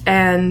 Yeah.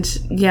 And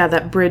yeah,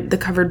 the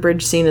covered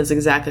bridge scene is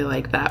exactly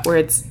like that, where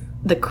it's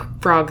the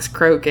frogs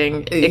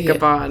croaking,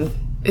 Ichabod.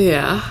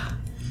 Yeah.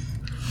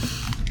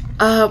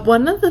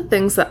 One of the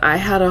things that I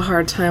had a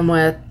hard time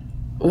with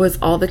was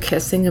all the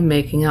kissing and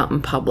making out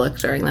in public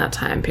during that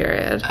time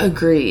period.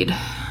 Agreed.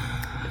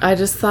 I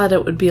just thought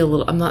it would be a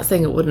little... I'm not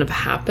saying it wouldn't have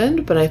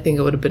happened, but I think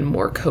it would have been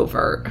more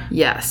covert.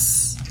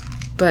 Yes.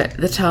 But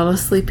the town of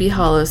Sleepy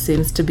Hollow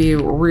seems to be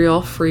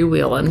real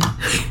freewheeling.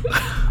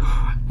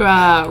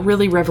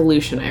 Really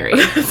revolutionary.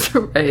 That's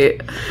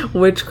right.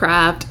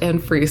 Witchcraft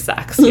and free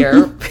sex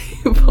here,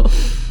 people.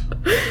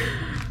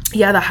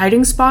 Yeah, the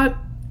hiding spot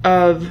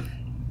of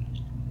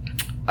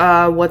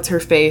what's her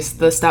face,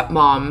 the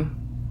stepmom,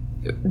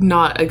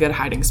 not a good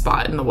hiding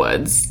spot in the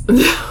woods.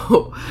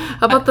 No.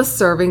 How about the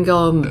serving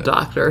girl and the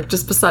doctor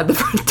just beside the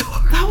front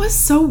door? That was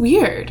so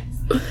weird.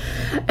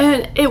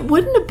 And it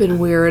wouldn't have been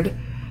weird.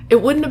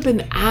 It wouldn't have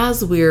been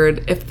as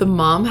weird if the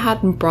mom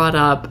hadn't brought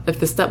up, if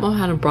the stepmom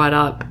hadn't brought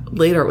up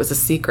later it was a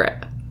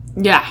secret.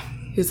 Yeah.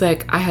 He's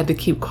like, I had to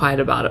keep quiet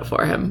about it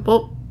for him.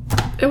 Well,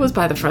 it was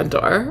by the front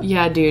door.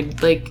 Yeah,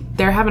 dude. Like,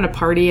 they're having a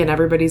party and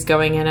everybody's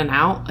going in and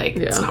out. Like,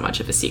 it's not much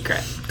of a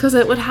secret. Because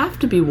it would have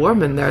to be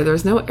warm in there.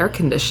 There's no air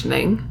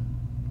conditioning.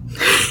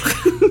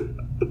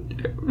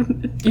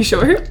 You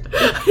sure?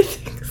 I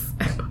think so.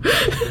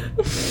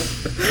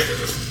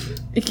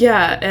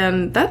 Yeah,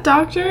 and that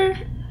doctor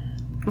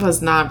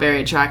was not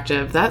very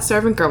attractive. That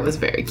servant girl was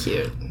very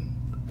cute.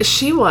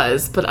 She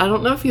was, but I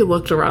don't know if you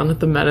looked around at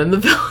the men in the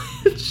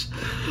village.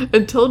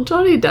 Until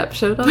Johnny Depp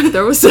showed up,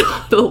 there was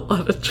not a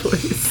lot of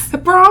choice.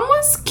 Brom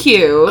was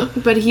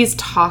cute, but he's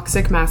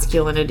toxic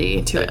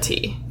masculinity to a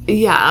T.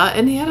 Yeah,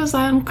 and he had his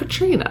eye on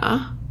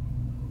Katrina.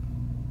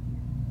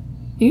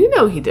 You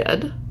know he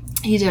did.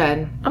 He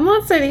did. I'm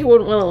not saying he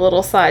wouldn't want a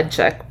little side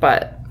chick,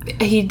 but...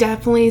 He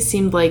definitely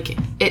seemed like...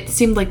 It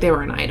seemed like they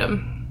were an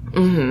item.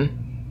 Mm-hmm.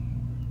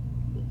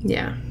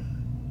 Yeah.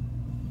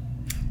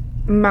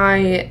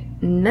 My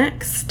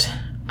next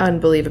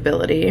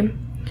unbelievability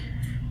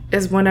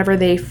is whenever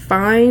they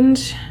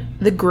find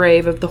the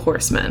grave of the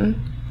horseman.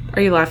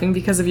 Are you laughing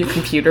because of your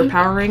computer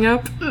powering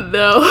up?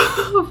 No,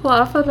 I'm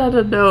laughing at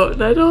a note,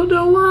 and I don't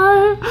know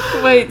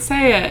why. Wait,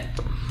 say it.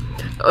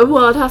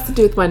 Well, it has to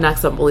do with my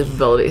next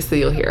unbelievability, so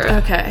you'll hear it.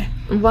 Okay.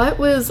 What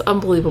was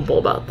unbelievable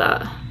about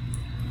that?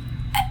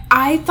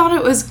 I thought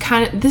it was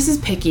this is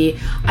picky.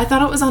 I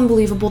thought it was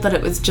unbelievable that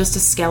it was just a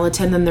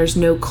skeleton and there's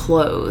no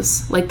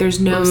clothes. Like, there's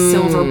no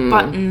silver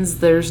buttons,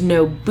 there's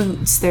no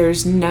boots,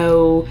 there's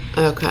no...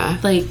 Okay.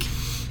 Like,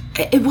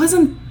 it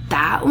wasn't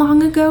that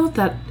long ago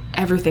that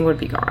everything would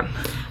be gone.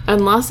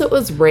 Unless it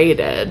was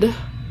raided.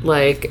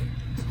 Like,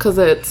 because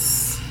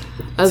it's...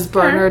 As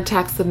Bernard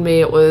texted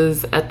me, it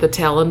was at the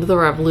tail end of the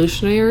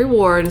Revolutionary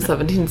War in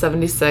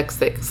 1776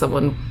 that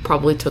someone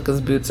probably took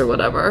his boots or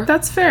whatever.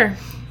 That's fair.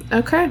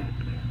 Okay.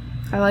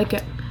 I like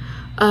it.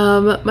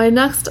 My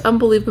next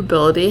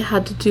unbelievability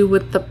had to do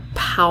with the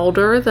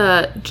powder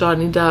that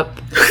Johnny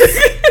Depp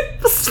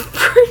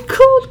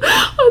sprinkled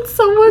on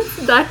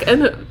someone's neck,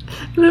 and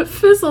it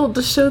fizzled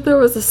to show there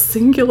was a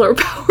singular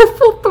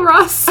powerful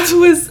thrust. It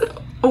was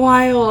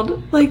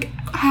wild. Like,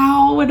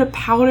 how would a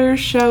powder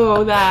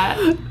show that?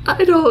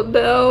 I don't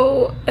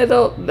know.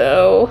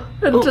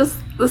 And just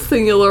the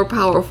singular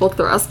powerful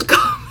thrust.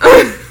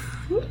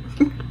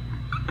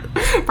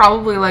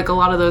 Probably like a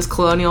lot of those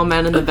colonial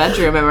men in the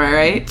bedroom, am I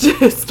right?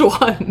 Just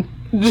one.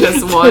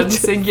 Just one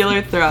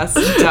singular thrust.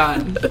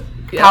 Done.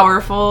 Yeah.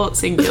 Powerful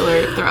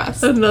singular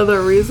thrust.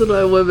 Another reason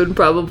why women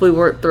probably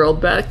weren't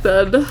thrilled back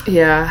then.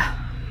 Yeah.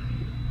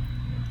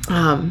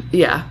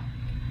 Yeah.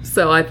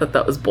 So I thought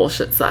that was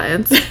bullshit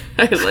science.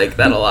 I like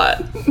that a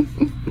lot.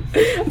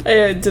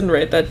 I didn't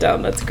write that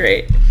down. That's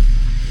great.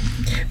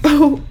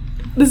 Oh,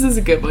 this is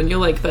a good one.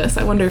 You'll like this.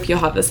 I wonder if you'll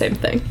have the same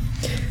thing.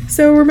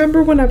 So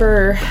remember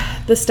whenever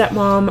the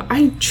stepmom,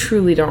 I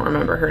truly don't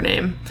remember her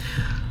name.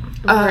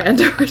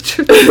 Miranda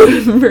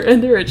Richardson.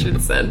 Miranda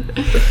Richardson.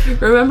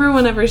 Remember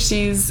whenever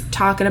she's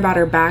talking about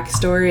her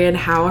backstory and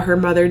how her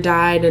mother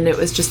died and it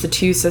was just the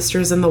two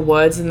sisters in the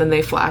woods, and then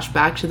they flash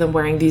back to them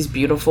wearing these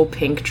beautiful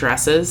pink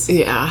dresses.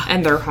 Yeah.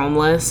 And they're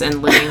homeless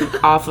and living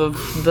off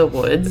of the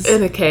woods.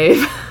 In a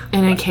cave.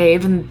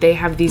 And they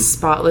have these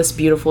spotless,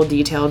 beautiful,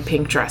 detailed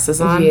pink dresses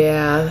on.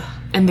 Yeah.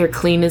 And they're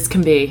clean as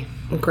can be.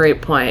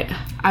 Great point.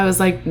 I was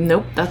like,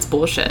 nope, that's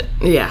bullshit.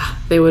 Yeah,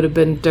 they would have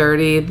been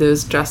dirty.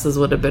 Those dresses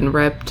would have been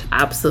ripped.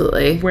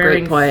 Absolutely.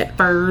 Wearing Great point.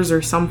 furs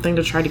or something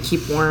to try to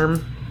keep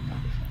warm.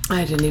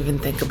 I didn't even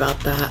think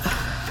about that.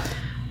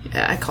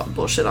 Yeah, I called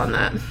bullshit on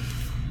that.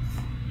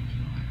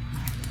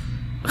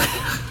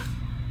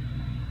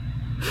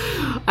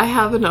 I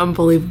have an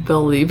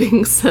unbelievability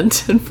being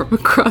sent in from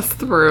across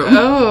the room.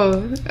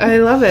 Oh, I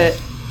love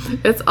it.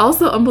 It's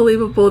also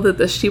unbelievable that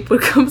the sheep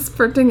would come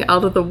sprinting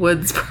out of the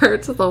woods prior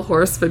to the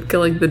horseman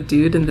killing the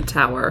dude in the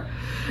tower.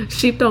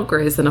 Sheep don't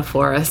graze in a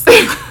forest.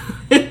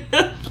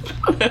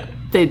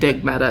 They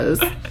dig meadows.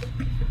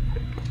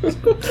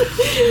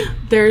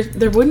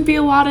 There wouldn't be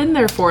a lot in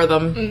there for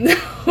them.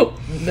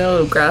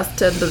 No, grass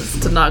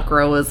tends to not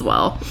grow as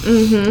well.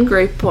 Mm-hmm.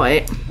 Great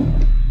point.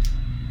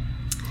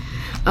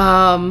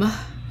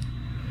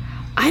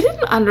 I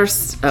didn't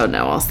understand. Oh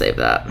no, I'll save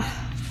that.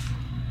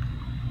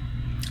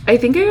 I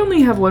think I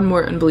only have one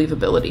more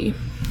unbelievability.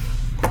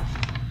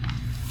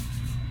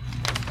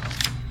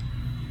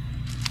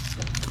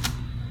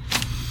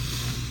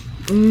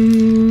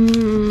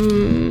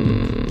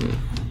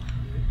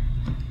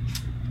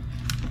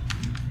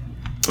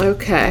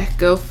 Okay,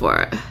 go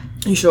for it.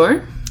 You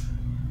sure?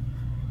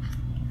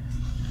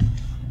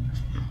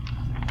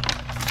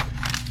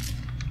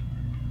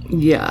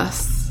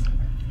 Yes.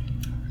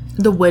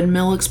 The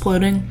windmill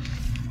exploding.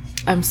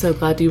 I'm so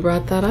glad you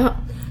brought that up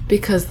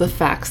because the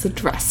facts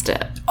addressed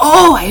it.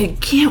 Oh, I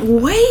can't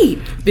wait.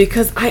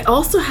 Because I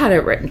also had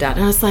it written down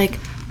and I was like,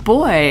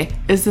 boy,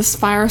 is this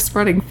fire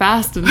spreading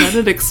fast? And then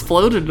it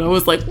exploded and I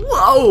was like,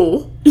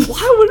 whoa,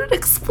 why would it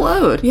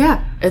explode?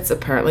 Yeah. It's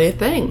apparently a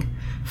thing.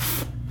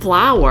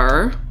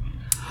 Flour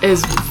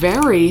is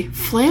very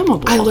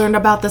flammable. I learned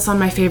about this on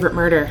My Favorite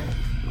Murder.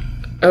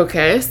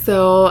 Okay,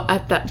 so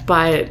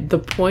by the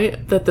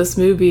point that this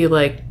movie,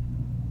 like,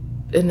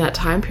 in that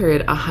time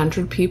period,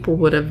 100 people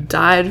would have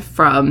died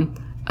from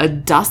a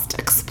dust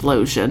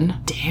explosion.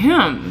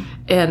 Damn.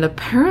 And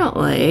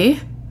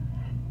apparently,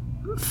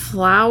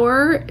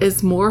 flour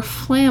is more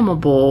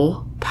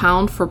flammable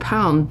pound for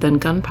pound than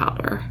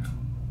gunpowder.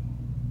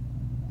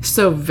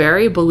 So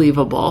very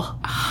believable.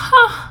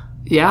 Huh.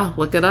 Yeah,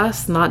 look at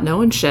us not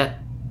knowing shit.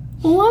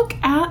 Look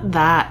at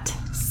that.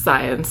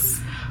 Science.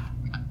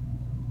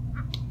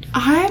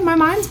 My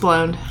mind's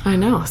blown. I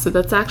know. So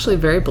that's actually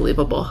very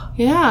believable.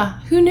 Yeah.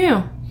 Who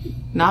knew?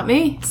 Not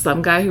me.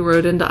 Some guy who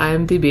wrote into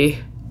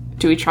IMDb.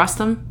 Do we trust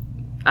him?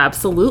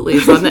 Absolutely.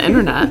 It's on the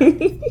internet.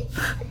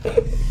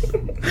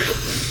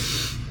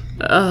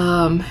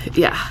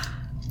 Yeah.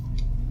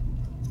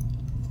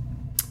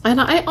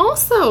 And I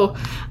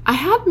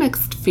had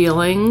mixed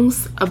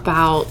feelings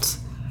about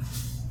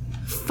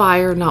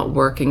fire not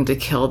working to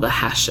kill the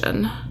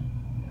Hessian.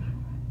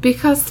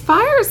 Because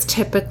fires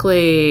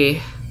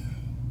typically,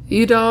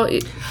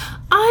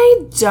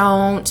 I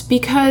don't,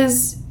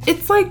 because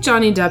it's like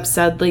Johnny Depp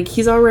said, like,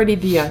 he's already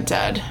the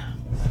undead.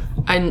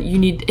 And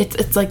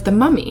it's like the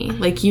mummy.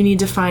 Like, you need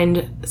to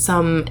find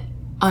some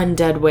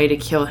undead way to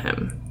kill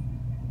him.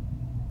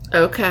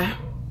 Okay.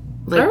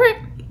 Like, all right.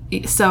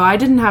 So I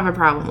didn't have a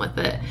problem with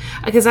it.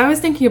 Because I was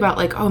thinking about,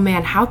 like, oh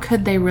man, how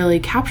could they really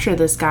capture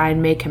this guy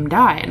and make him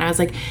die? And I was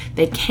like,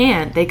 they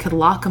can't. They could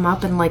lock him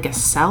up in, like, a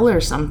cell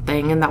or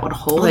something, and that would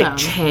hold him. Like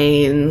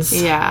chains.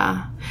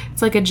 Yeah.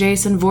 It's like a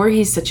Jason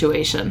Voorhees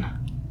situation.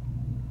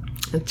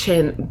 A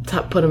chain,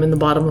 put him in the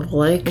bottom of the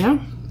lake. Yeah.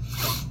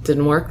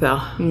 Didn't work,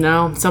 though.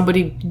 No,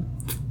 somebody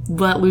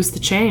let loose the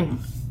chain.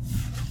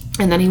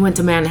 And then he went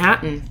to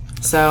Manhattan.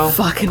 So.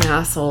 Fucking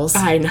assholes.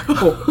 I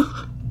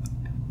know.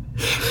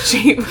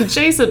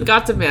 Jason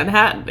got to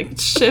Manhattan and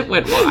shit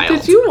went wild.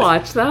 Did you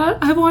watch that?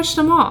 I've watched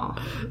them all.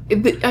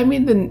 The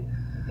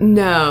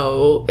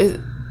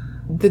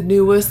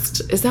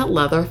newest, is that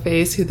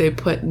Leatherface who they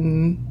put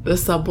in the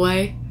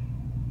subway?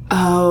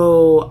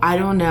 Oh, I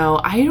don't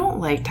know. I don't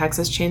like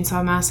Texas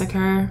Chainsaw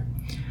Massacre.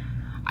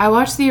 I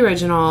watched the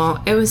original.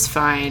 It was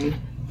fine.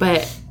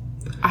 But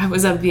I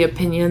was of the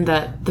opinion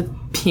that the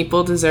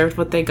people deserved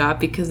what they got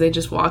because they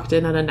just walked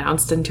in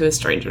unannounced into a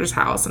stranger's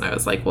house. And I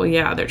was like, well,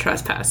 yeah, they're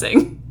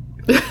trespassing.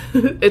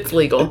 It's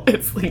legal.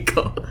 It's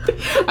legal.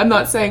 I'm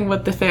not saying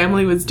what the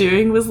family was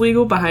doing was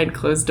legal behind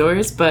closed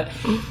doors, but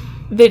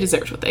they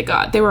deserved what they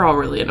got. They were all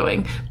really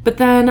annoying. But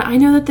then I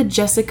know that the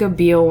Jessica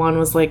Biel one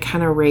was like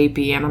kind of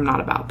rapey, and I'm not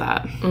about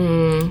that.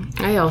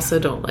 I also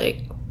don't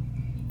like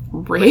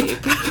Rape.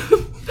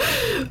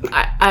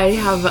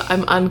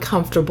 I'm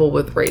uncomfortable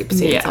with rape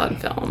scenes on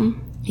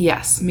film.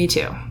 Yes, me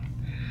too.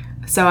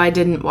 So I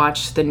didn't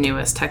watch the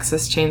newest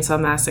Texas Chainsaw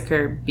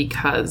Massacre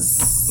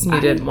because You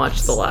didn't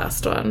watch the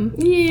last one.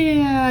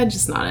 Yeah,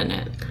 just not in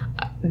it.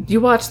 You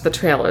watched the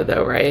trailer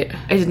though, right?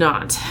 I did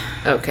not.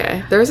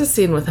 Okay. There's a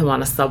scene with him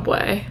on a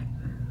subway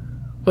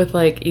with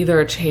like either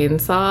a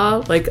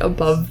chainsaw like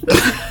above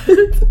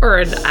or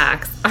an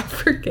axe. I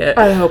forget.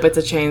 I hope it's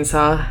a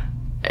chainsaw.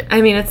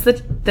 I mean, it's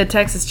the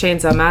Texas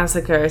Chainsaw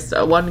Massacre,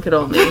 so one could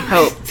only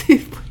hope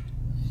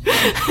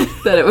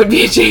that it would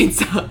be a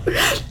chainsaw.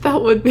 That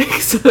would make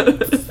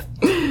sense.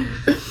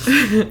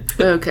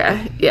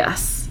 Okay.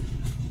 Yes.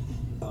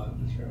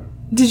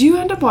 Did you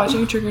end up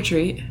watching Trick or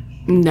Treat?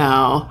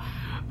 No.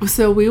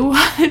 So we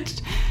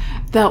watched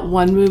that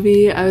one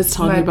movie I was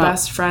telling My you about.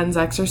 Best Friend's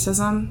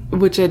Exorcism.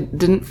 Which I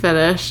didn't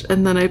finish,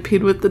 and then I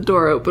peed with the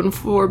door open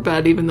for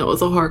bed, even though it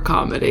was a horror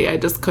comedy. I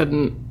just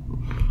couldn't.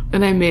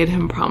 And I made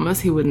him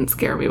promise he wouldn't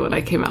scare me when I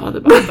came out of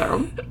the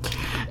bathroom.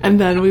 And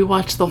then we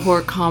watched the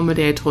horror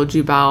comedy I told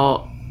you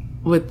about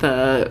with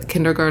the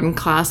kindergarten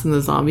class and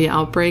the zombie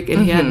outbreak,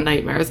 and he had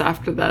nightmares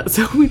after that.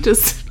 So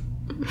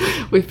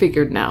we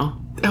figured no.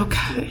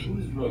 Okay. It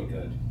was really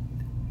good.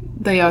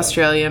 The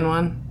Australian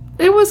one.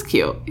 It was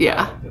cute,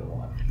 yeah.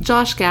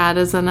 Josh Gad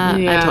is in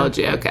it. Yeah. I told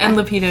you, okay. And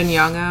Lupita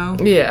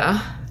Nyong'o.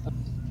 Yeah.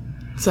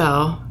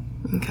 So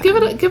Okay.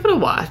 give it a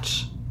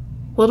watch.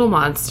 Little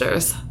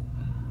Monsters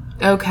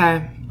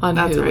Okay. on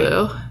That's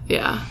Hulu. right.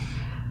 Yeah.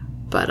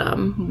 But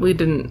we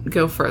didn't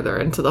go further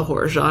into the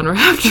horror genre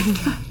after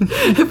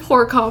that. If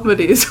horror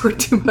comedies were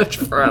too much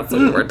for us,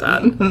 we were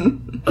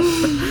done.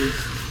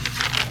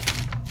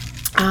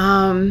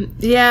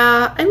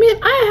 Yeah, I mean,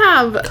 I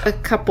have a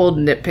couple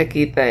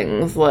nitpicky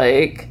things,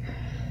 like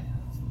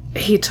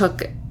he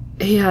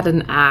had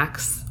an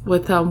axe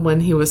with him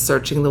when he was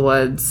searching the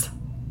woods.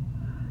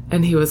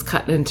 And he was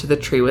cutting into the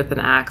tree with an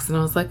axe. And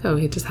I was like, oh,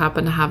 he just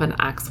happened to have an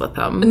axe with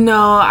him. No,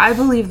 I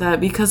believe that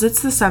because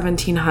it's the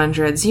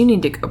 1700s. You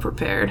need to go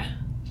prepared.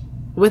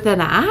 With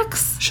an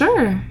axe?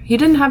 Sure. He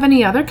didn't have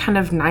any other kind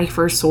of knife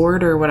or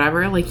sword or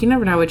whatever. Like, you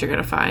never know what you're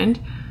going to find.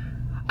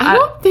 I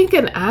don't think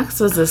an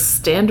axe was a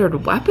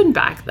standard weapon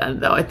back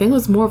then, though. I think it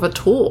was more of a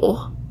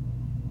tool.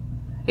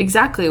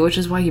 Exactly, which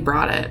is why he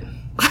brought it.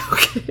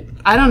 Okay.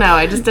 I don't know.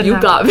 I just didn't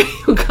You got me.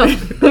 You got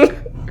me.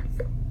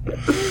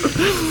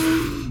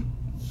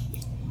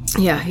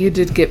 Yeah, you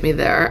did get me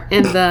there.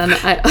 And then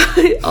I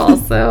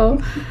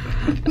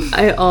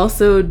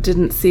also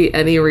didn't see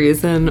any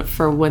reason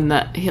for when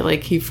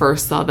he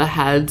first saw the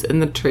heads in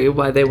the tree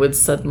why they would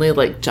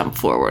suddenly jump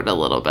forward a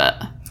little bit.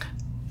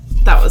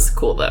 That was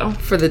cool, though.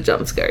 For the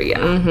jump scare,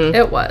 yeah.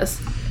 It was.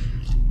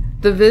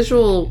 The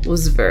visual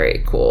was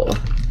very cool.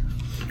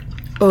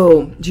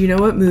 Oh, do you know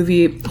what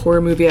horror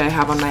movie I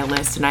have on my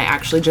list? And I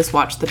actually just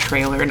watched the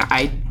trailer, and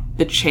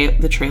the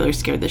trailer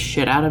scared the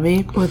shit out of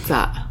me. What's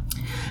that?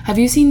 Have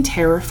you seen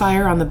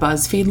Terrifier on the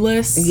BuzzFeed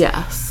list?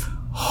 Yes.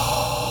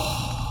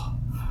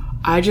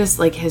 I just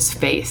like his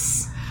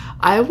face.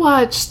 I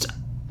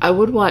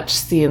would watch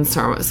scenes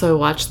from it, so I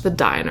watched the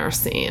diner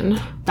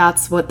scene.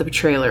 That's what the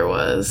trailer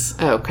was.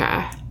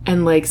 Okay.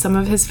 And some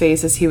of his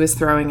faces he was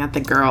throwing at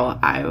the girl,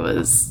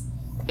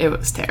 it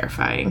was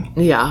terrifying.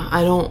 Yeah,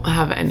 I don't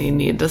have any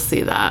need to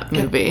see that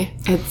movie.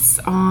 It's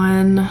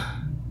on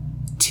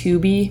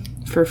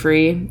Tubi for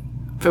free,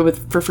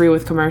 for free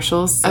with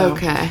commercials. So.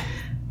 Okay.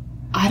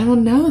 I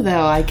don't know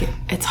though.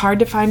 It's hard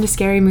to find a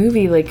scary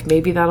movie.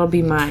 Maybe that'll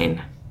be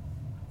mine,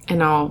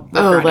 and I'll.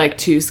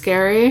 Too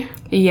scary?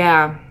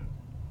 Yeah.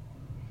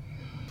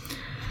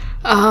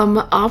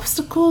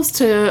 Obstacles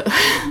to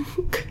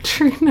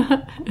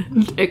Katrina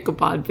and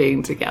Ichabod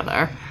being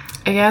together.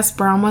 I guess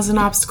Brom was an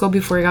obstacle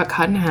before he got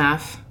cut in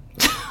half,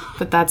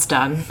 but that's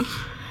done.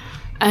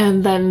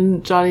 And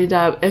then Johnny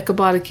Depp,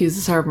 Ichabod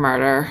accuses her of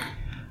murder,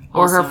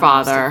 or her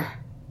father.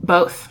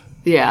 Both.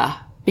 Yeah.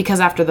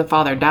 Because after the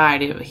father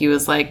died, he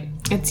was like,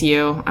 "It's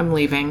you. I'm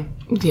leaving."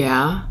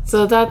 Yeah.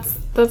 So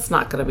that's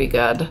not going to be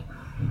good.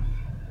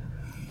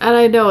 And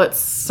I know it's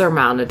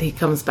surmounted. He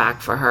comes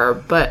back for her.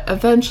 But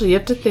eventually you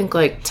have to think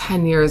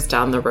 10 years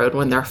down the road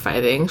when they're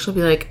fighting. She'll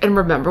be like, and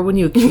remember when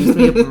you accused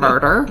me of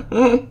murder?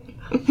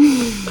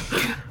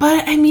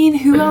 But, I mean,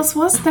 who else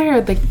was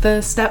there? The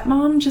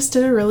stepmom just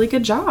did a really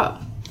good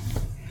job.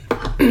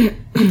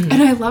 And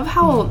I love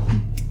how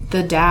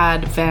the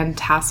dad, Van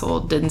Tassel,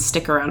 didn't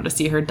stick around to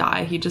see her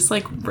die. He just,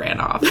 ran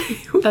off.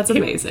 That's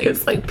amazing.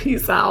 It's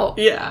peace out.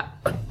 Yeah.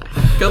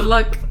 Good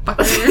luck,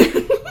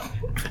 Buccaneer.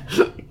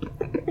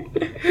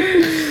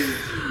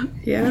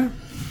 Yeah.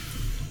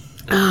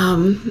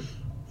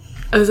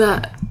 Is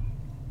that...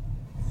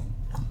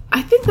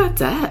 I think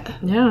that's it.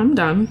 Yeah, I'm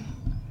done.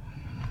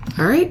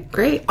 All right,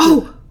 great.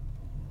 Oh!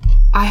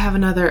 I have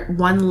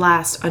one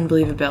last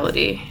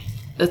unbelievability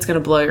that's going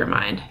to blow your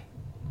mind.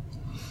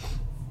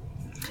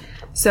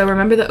 So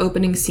remember the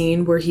opening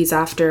scene where he's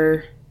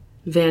after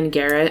Van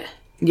Garrett?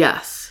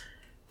 Yes.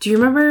 Do you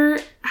remember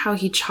how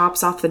he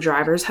chops off the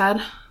driver's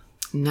head?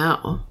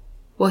 No.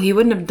 Well, he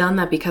wouldn't have done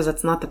that because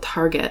that's not the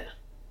target.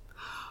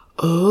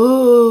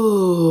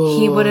 Oh.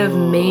 He would have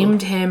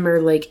maimed him or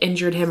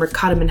injured him or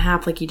cut him in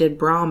half like he did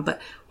Brom,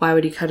 but why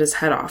would he cut his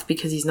head off?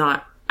 Because he's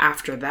not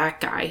after that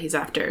guy. He's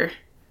after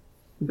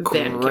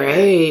Van Garrett.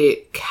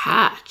 Great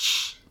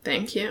catch.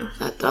 Thank you.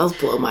 That does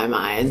blow my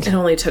mind. It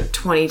only took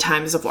 20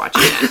 times of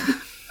watching it.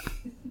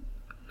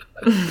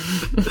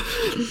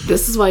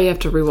 This is why you have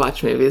to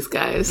rewatch movies,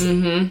 guys.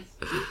 Mm-hmm.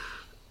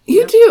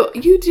 You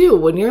do.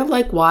 When you're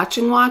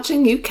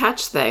watching, you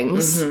catch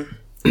things.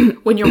 Mm-hmm.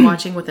 When you're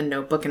watching with a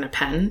notebook and a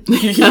pen,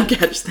 you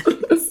catch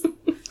things.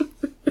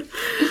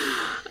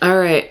 All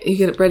right. You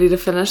get ready to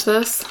finish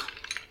this?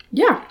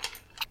 Yeah.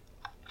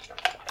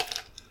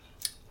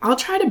 I'll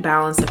try to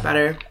balance it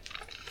better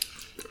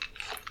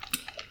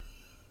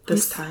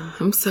this time.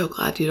 I'm so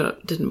glad you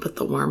didn't put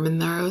the worm in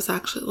there. I was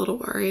actually a little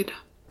worried.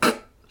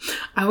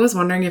 I was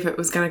wondering if it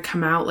was going to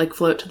come out,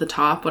 float to the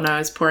top when I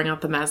was pouring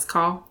out the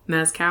mezcal.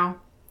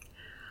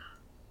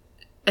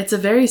 It's a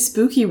very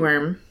spooky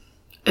worm.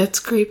 It's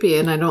creepy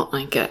and I don't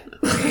like it.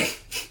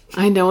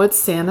 I know it's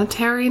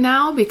sanitary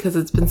now because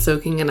it's been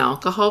soaking in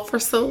alcohol for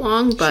so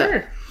long, but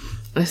sure.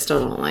 I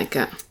still don't like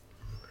it.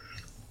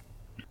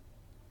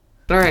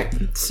 All right,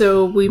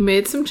 so we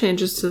made some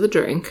changes to the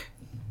drink.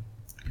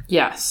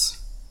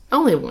 Yes.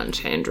 Only one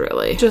change,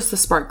 really. Just the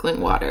sparkling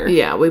water.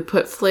 Yeah, we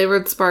put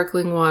flavored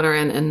sparkling water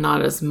in and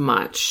not as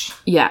much.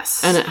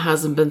 Yes. And it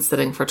hasn't been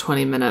sitting for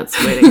 20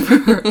 minutes waiting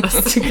for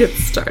us to get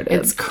started.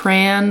 It's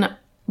crayon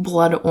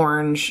blood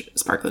orange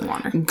sparkling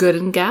water. Good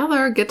and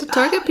Gather. Get to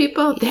Target,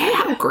 people. They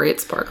have great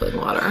sparkling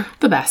water.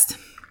 The best.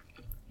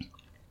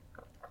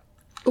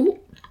 Ooh.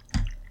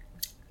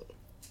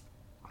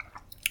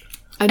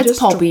 It's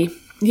pulpy.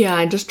 Yeah,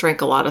 I just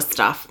drank a lot of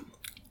stuff.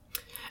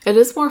 It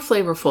is more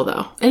flavorful,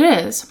 though. It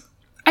is.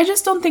 I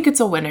just don't think it's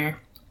a winner.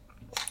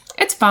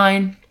 It's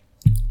fine,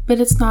 but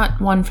it's not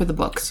one for the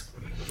books.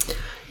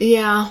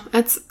 Yeah,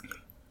 it's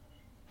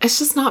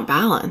just not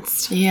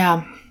balanced.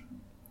 Yeah.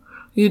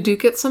 You do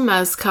get some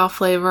mezcal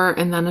flavor,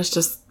 and then it's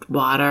just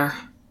water.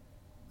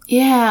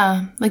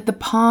 Yeah, like the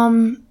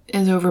palm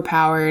is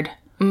overpowered.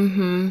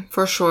 Mm-hmm,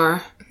 for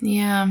sure.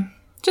 Yeah,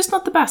 just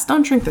not the best.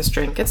 Don't drink this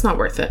drink. It's not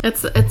worth it.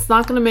 It's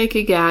not going to make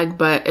you gag,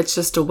 but it's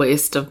just a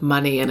waste of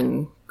money and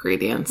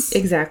ingredients.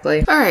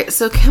 Exactly. All right,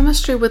 so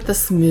chemistry with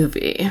this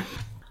movie.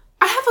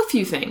 I have a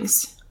few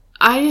things.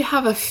 I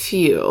have a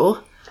few,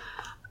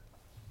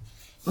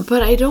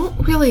 but I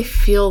don't really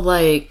feel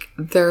like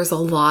there's a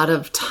lot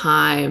of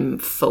time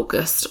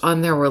focused on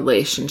their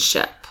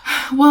relationship.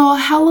 Well,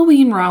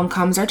 Halloween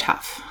rom-coms are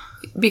tough.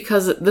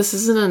 Because this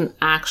isn't an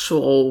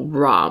actual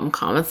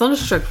rom-com. It's not a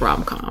strict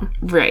rom-com.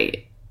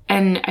 Right.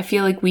 And I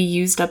feel like we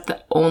used up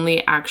the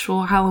only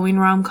actual Halloween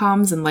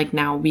rom-coms, and like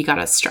now we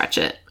gotta stretch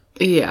it.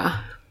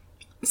 Yeah.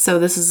 So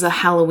this is a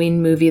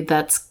Halloween movie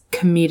that's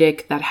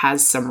comedic that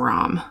has some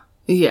rom.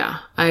 Yeah,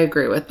 I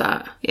agree with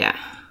that. Yeah.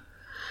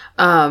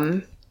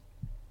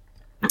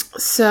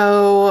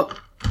 So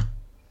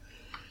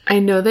I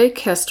know they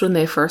kissed when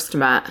they first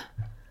met.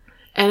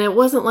 And it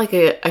wasn't like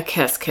a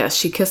kiss.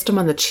 She kissed him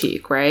on the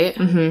cheek, right?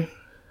 Mm-hmm.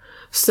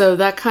 So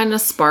that kind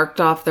of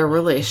sparked off their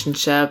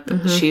relationship.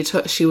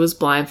 Mm-hmm. She was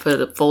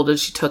blindfolded.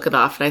 She took it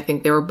off. And I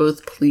think they were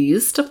both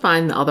pleased to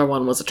find the other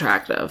one was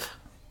attractive.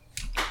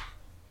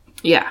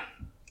 Yeah.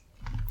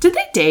 Did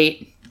they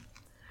date?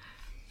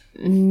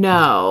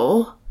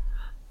 No.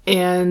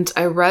 And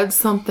I read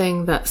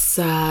something that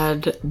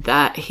said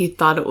that he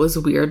thought it was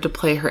weird to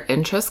play her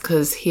interest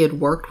because he had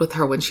worked with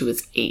her when she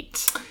was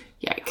 8.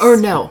 Yikes. Or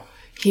no.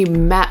 He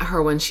met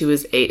her when she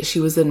was 8. She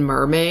was in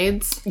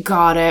Mermaids.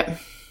 Got it.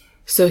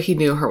 So he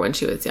knew her when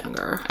she was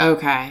younger.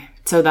 Okay.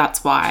 So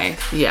that's why.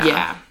 Yeah.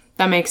 Yeah.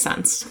 That makes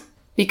sense.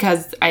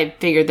 Because I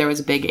figured there was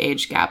a big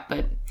age gap, but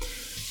I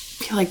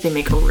feel like they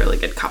make a really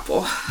good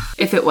couple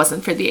if it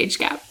wasn't for the age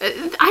gap.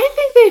 I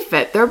think they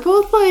fit. They're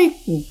both like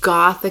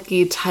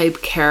gothic-y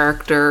type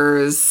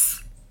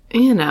characters.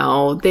 You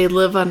know, they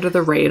live under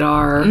the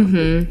radar.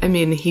 Mm-hmm. I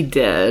mean, he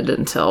did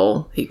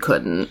until he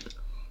couldn't.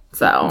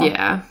 So.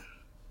 Yeah.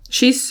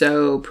 She's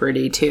so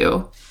pretty,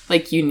 too.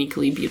 Like,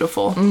 uniquely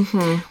beautiful.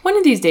 Mm-hmm. One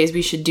of these days,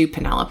 we should do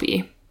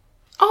Penelope.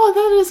 Oh,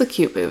 that is a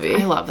cute movie.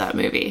 I love that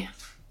movie.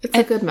 It's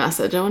a good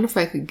message. I wonder if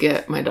I could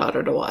get my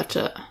daughter to watch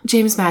it.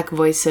 James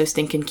McAvoy's so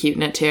stinking cute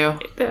in it, too.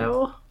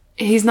 No.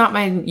 He's not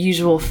my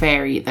usual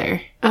fare,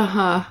 either.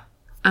 Uh-huh.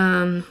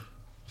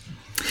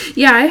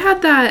 Yeah, I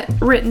had that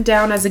written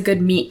down as a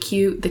good meet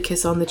cute, the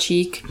kiss on the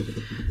cheek.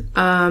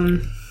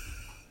 And...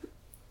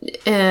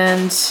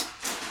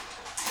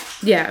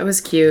 yeah, it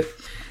was cute.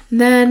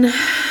 Then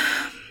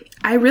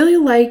I really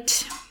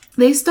liked,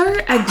 they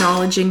start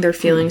acknowledging their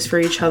feelings for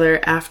each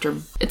other after,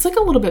 it's like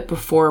a little bit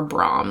before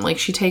Brom. Like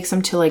she takes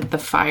him to like the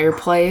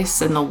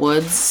fireplace in the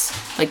woods,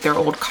 like their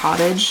old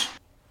cottage.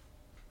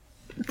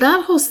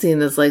 That whole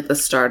scene is like the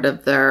start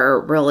of their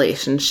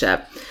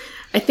relationship.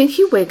 I think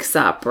he wakes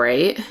up,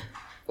 right?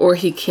 Or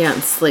he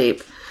can't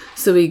sleep.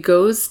 So he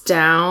goes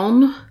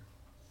down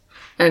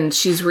and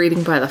she's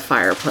reading by the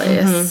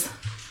fireplace.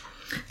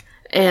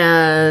 Mm-hmm.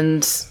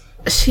 And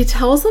she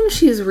tells him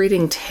she's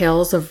reading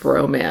tales of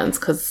romance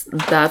because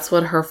that's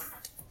what her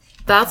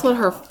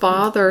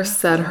father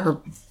said her.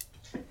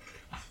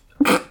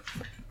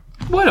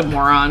 What a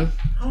moron.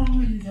 How long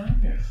were you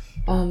down here?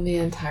 The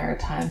entire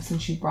time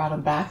since you brought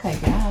him back, I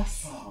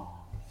guess.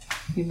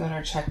 You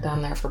better check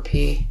down there for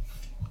pee.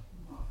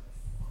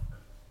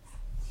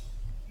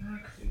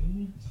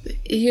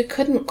 You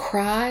couldn't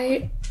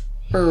cry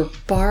or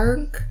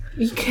bark.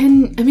 You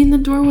can, I mean, the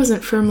door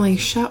wasn't firmly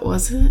shut,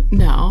 was it?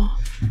 No.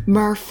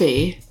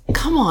 Murphy,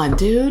 come on,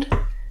 dude.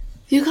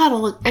 You gotta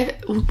look.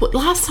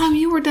 Last time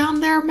you were down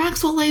there,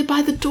 Maxwell lay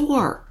by the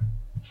door.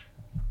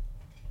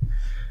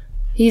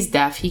 He's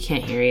deaf. He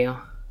can't hear you.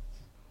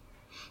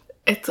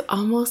 It's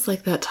almost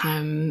like that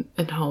time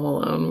in Home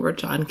Alone where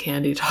John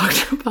Candy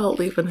talked about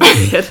leaving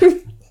his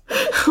kid.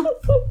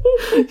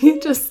 You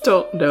just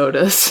don't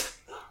notice.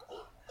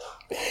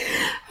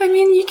 I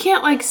mean, you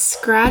can't, like,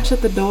 scratch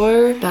at the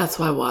door. That's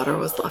why water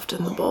was left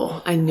in the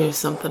bowl. I knew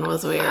something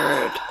was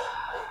weird.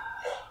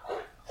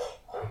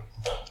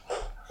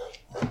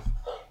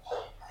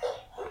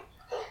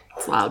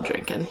 It's loud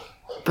drinking.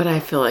 But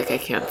I feel like I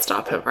can't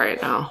stop him right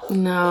now.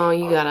 No,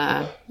 you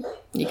gotta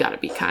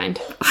be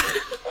kind.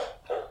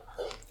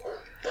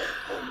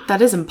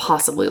 That is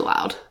impossibly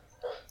loud.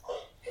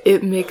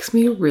 It makes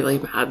me really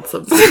mad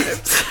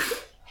sometimes.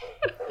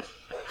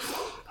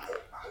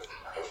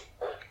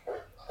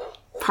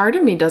 Part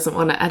of me doesn't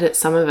want to edit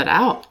some of it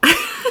out.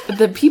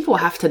 The people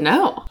have to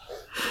know.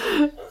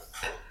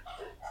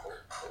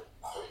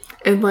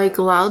 And, like,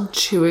 loud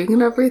chewing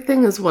and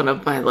everything is one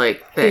of my,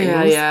 like,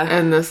 things. Yeah.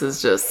 And this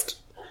is just...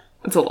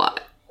 It's a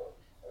lot.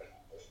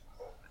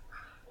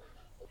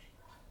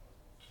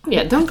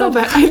 Yeah, don't go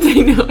back. I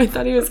know. I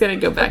thought he was going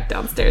to go back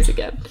downstairs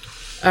again.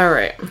 All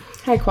right.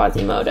 Hi,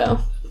 Quasimodo.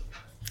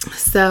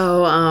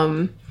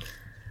 So,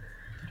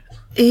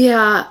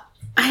 yeah,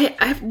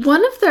 I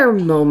one of their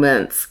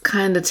moments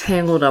kind of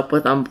tangled up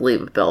with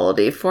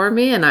unbelievability for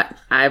me, and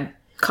I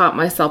caught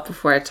myself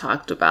before I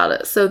talked about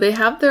it. So they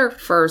have their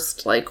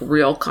first like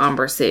real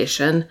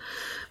conversation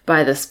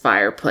by this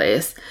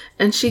fireplace,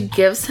 and she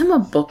gives him a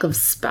book of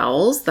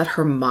spells that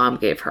her mom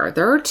gave her.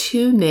 There are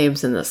 2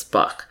 names in this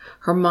book,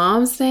 her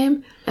mom's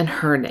name and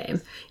her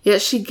name.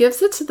 Yet she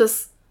gives it to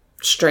this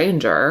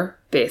stranger,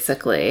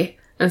 basically,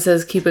 and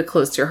says, keep it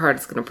close to your heart,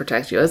 it's going to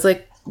protect you. I was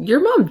like, your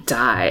mom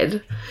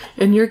died,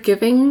 and you're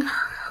giving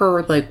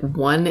her like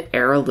one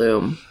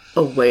heirloom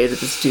away to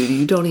this dude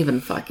you don't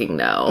even fucking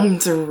know.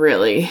 It's a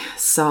really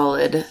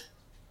solid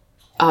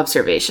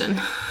observation.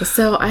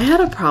 So I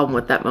had a problem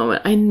with that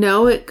moment. I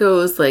know it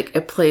goes like,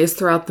 it plays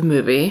throughout the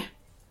movie.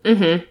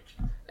 Mm-hmm.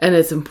 And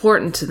it's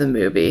important to the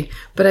movie,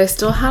 but I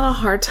still had a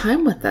hard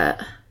time with it.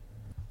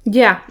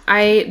 Yeah,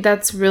 I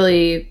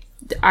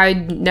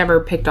never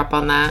picked up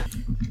on that.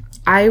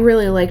 I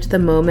really liked the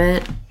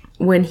moment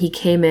when he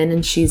came in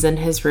and she's in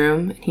his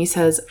room. And he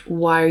says,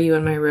 why are you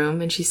in my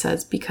room? And she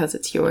says, because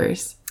it's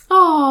yours.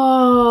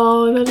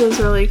 Oh, that is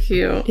really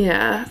cute.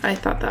 Yeah, I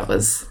thought that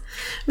was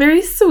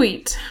very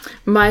sweet.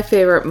 My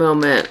favorite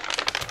moment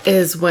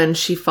is when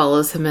she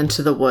follows him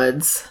into the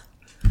woods.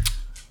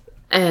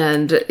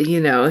 And, you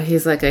know,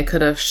 he's like, I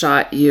could have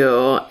shot you.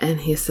 And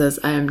he says,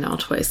 I am now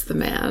twice the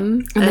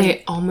man. And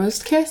they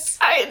almost kiss.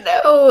 I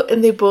know.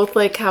 And they both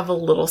like have a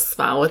little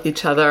smile with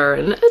each other.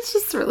 And it's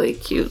just really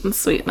cute and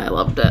sweet. And I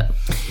loved it.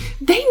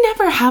 They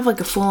never have like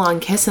a full-on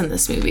kiss in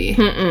this movie.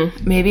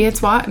 Mm-mm.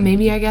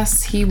 Maybe I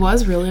guess he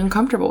was really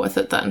uncomfortable with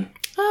it then.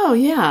 Oh,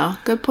 yeah.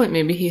 Good point.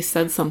 Maybe he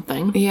said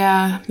something.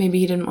 Yeah, maybe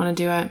he didn't want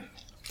to do it.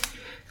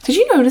 Did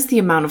you notice the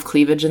amount of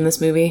cleavage in this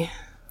movie?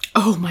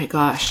 Oh my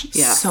gosh.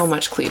 Yeah. So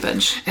much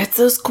cleavage. It's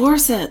those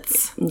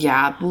corsets.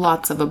 Yeah,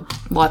 lots of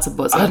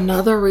bosom.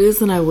 Another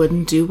reason I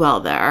wouldn't do well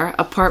there,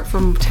 apart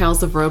from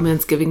Tales of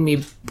Romance giving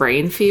me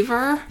brain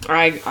fever.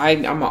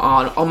 I'm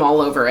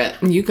all over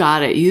it. You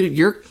got it.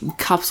 Your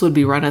cups would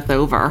be runneth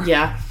over.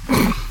 Yeah.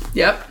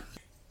 Yep.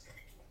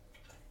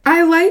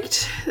 I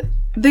liked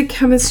the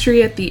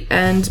chemistry at the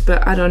end,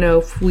 but I don't know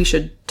if we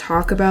should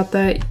talk about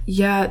that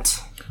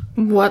yet.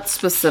 What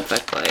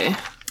specifically?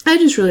 I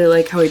just really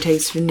like how he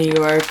takes her to New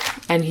York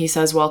and he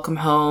says welcome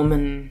home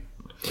and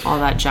all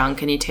that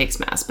junk, and he takes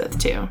Masbeth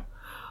too.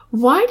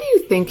 Why do you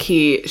think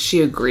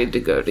she agreed to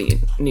go to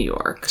New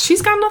York?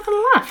 She's got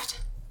nothing left.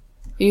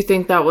 You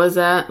think that was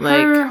it?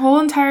 Her whole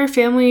entire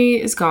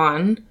family is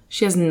gone.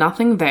 She has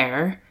nothing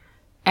there.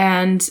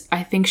 And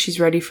I think she's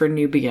ready for a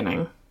new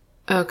beginning.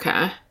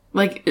 Okay.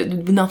 Like,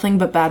 nothing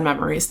but bad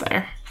memories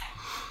there.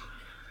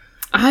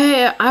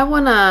 I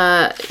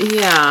wanna,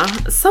 yeah,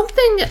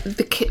 something,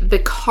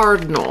 the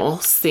cardinal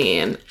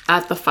scene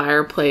at the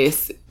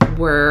fireplace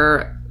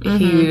where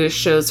he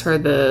shows her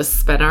the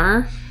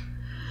spinner,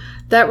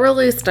 that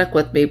really stuck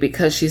with me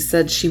because she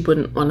said she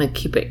wouldn't want to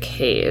keep it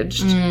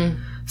caged.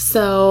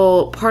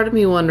 So part of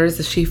me wonders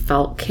if she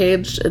felt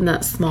caged in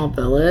that small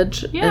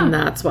village, and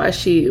that's why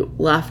she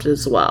left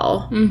as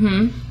well.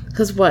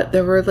 Because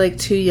there were like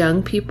 3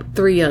 young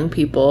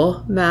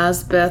people,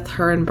 Masbeth,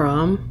 her, and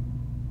Brom.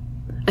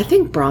 I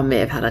think Brom may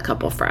have had a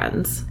couple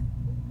friends.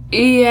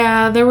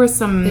 Yeah, there were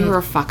some... They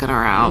were fucking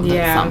around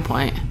at some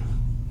point.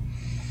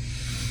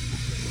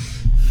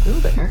 Ooh,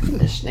 the air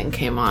conditioning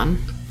came on.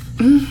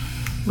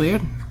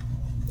 Weird.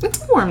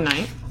 It's a warm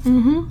night.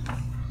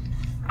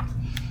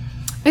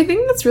 I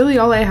think that's really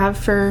all I have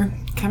for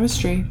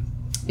chemistry.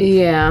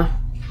 Yeah.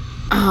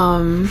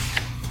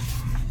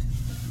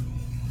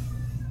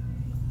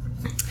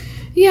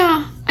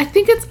 Yeah, I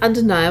think it's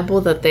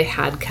undeniable that they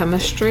had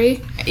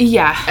chemistry.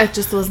 Yeah. It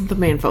just wasn't the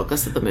main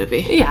focus of the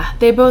movie. Yeah,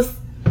 they both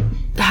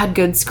had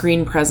good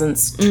screen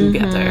presence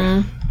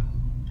together.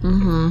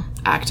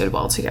 Acted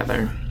well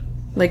together.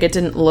 Like, it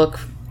didn't look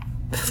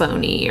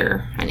phony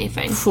or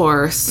anything.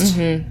 Forced.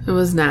 It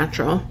was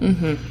natural.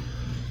 And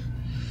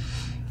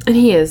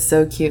he is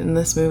so cute in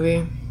this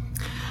movie.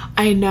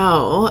 I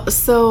know.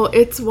 So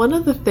it's one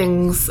of the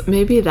things,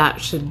 maybe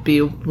that should be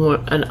an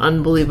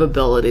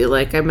unbelievability.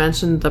 Like I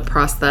mentioned the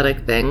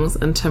prosthetic things,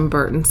 and Tim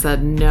Burton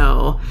said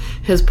no.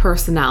 His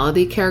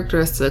personality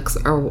characteristics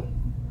are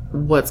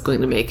what's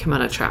going to make him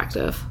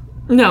unattractive.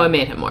 No, it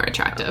made him more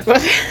attractive.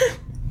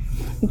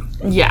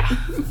 Yeah.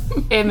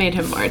 It made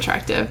him more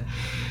attractive.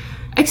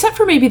 Except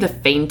for maybe the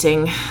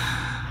fainting.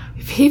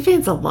 He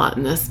faints a lot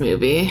in this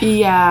movie.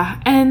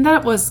 Yeah, and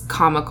that was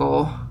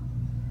comical.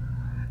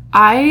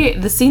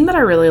 The scene that I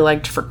really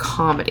liked for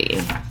comedy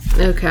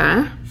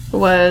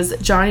was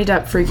Johnny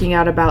Depp freaking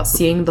out about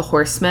seeing the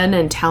Horsemen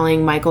and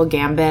telling Michael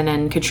Gambon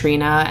and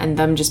Katrina and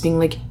them just being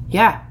like,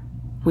 yeah,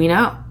 we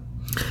know.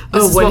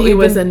 When he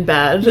was in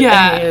bed?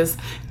 Yeah.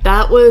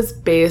 That was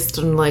based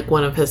on like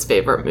one of his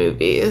favorite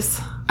movies.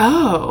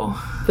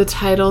 Oh. The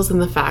titles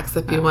and the facts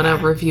if you want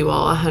to review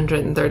all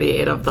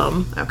 138 of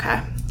them.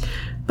 Okay.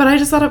 But I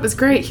just thought it was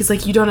great. He's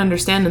like, you don't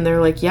understand. And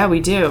they're like, yeah,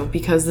 we do.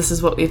 Because this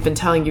is what we've been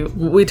telling you.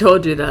 We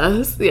told you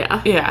this.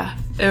 Yeah. Yeah.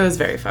 It was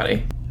very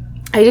funny.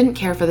 I didn't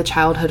care for the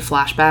childhood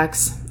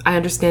flashbacks. I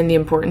understand the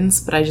importance,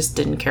 but I just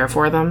didn't care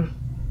for them.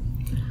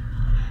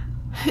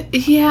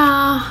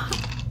 Yeah.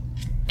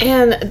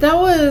 And that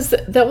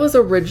was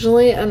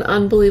originally an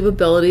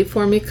unbelievability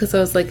for me because I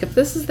was like, if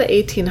this is the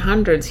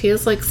 1800s, he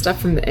has like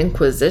stuff from the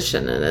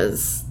Inquisition in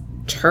his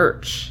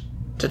church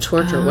to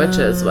torture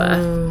witches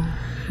with.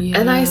 Yeah.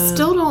 And I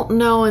still don't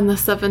know in the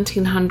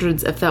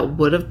 1700s if that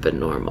would have been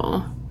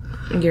normal.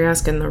 You're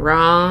asking the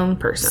wrong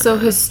person. So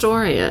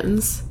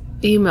historians,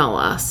 email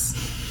us.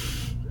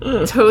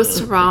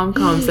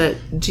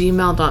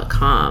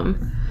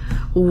 toastromcoms@gmail.com.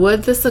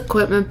 Would this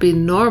equipment be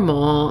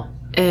normal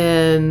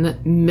in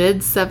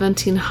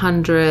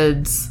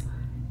mid-1700s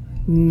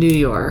New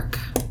York?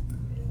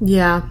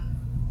 Yeah.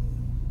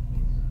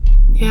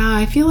 Yeah,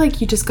 I feel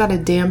like you just got a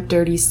damp,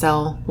 dirty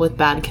cell with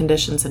bad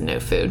conditions and no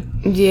food.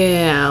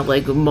 Yeah,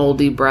 like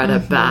moldy bread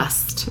at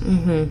best.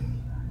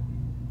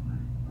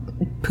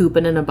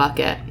 Pooping in a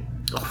bucket.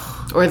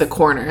 Or the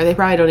corner. They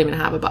probably don't even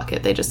have a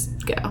bucket. They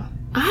just go.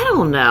 I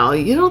don't know.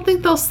 You don't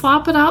think they'll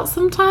slop it out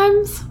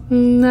sometimes?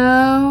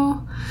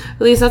 No.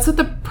 At least that's what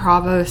the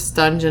Provost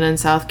Dungeon in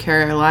South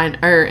Carolina,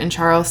 or in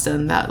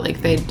Charleston, that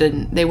like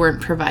they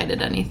weren't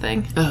provided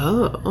anything.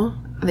 Oh.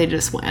 They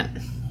just went.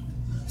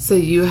 So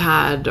you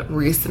had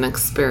recent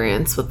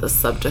experience with the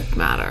subject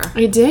matter.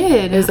 I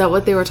did. Is that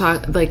what they were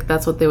talking, like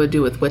that's what they would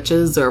do with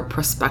witches or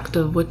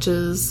prospective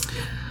witches?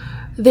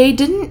 They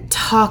didn't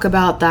talk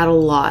about that a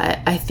lot.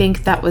 I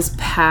think that was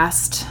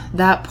past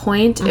that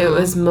point. It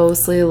was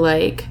mostly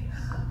like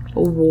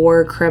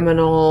war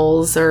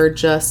criminals or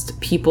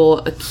just people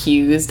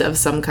accused of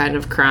some kind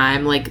of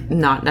crime, like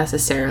not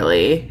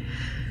necessarily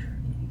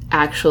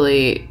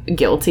actually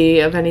guilty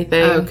of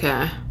anything.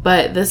 Okay.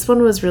 But this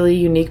one was really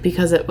unique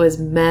because it was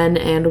men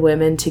and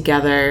women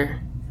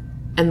together,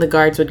 and the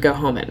guards would go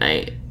home at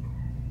night.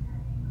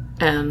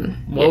 And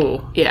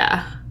Whoa.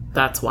 yeah.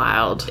 That's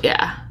wild.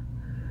 Yeah.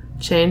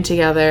 Chained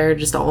together,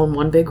 just all in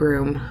one big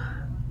room.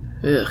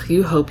 Ugh,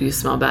 you hope you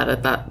smell bad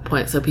at that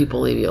point so people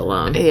leave you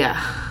alone. Yeah.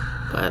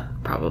 But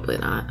probably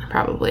not.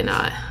 Probably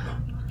not.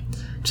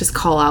 Just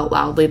call out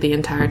loudly the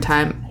entire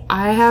time,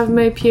 I have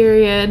my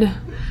period.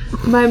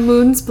 My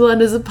moon's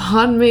blood is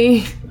upon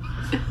me.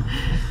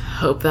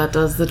 Hope that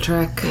does the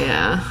trick.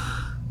 Yeah.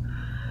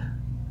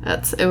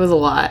 It was a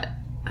lot.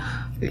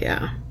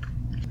 Yeah.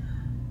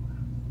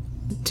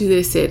 Do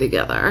they stay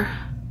together?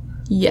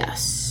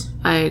 Yes.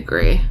 I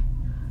agree.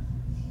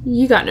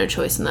 You got no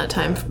choice in that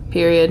time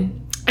period.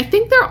 I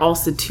think they're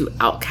also two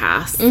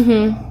outcasts.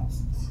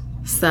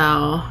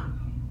 So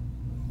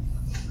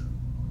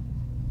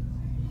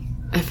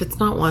if it's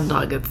not one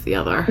dog, it's the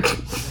other.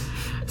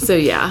 So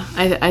yeah,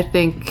 I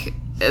think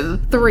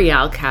 3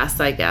 outcasts,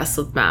 I guess,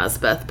 with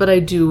Mazbeth. But I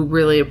do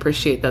really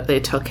appreciate that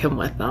they took him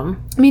with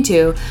them. Me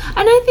too.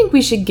 And I think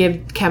we should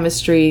give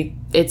chemistry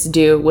its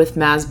due with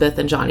Mazbeth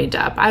and Johnny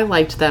Depp. I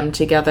liked them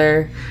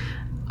together.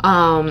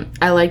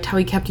 I liked how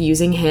he kept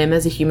using him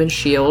as a human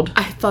shield.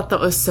 I thought that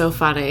was so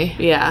funny.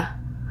 Yeah.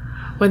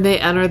 When they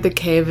entered the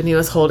cave and he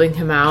was holding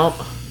him out,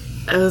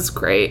 it was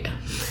great.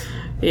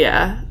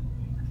 Yeah.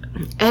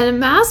 And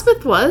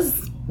Mazbeth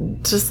was,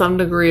 to some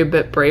degree, a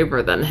bit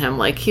braver than him.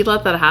 Like, he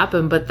let that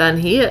happen, but then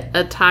he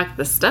attacked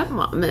the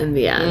stepmom in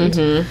the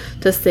end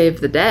to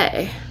save the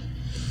day.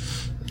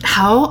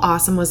 How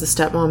awesome was the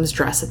stepmom's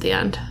dress at the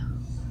end?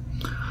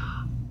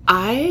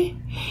 I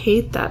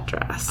hate that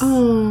dress.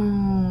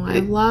 Oh, I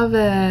love it.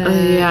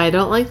 Yeah, I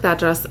don't like that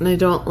dress, and I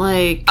don't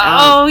like.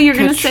 You're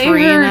gonna say her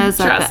Katrina's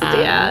dress at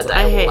the end.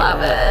 I hate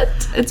love it.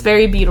 It's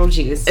very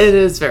Beetlejuice. It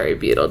is very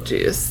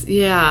Beetlejuice.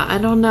 Yeah, I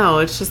don't know.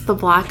 It's just the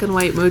black and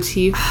white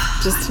motif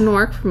just didn't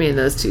work for me in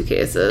those 2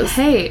 cases.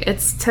 Hey,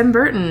 it's Tim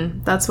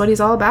Burton. That's what he's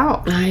all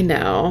about. I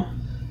know.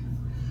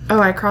 Oh,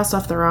 I crossed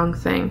off the wrong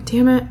thing.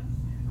 Damn it.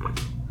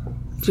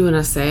 Do you want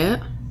to say it?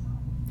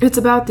 It's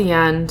about the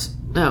end.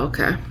 Oh,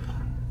 okay.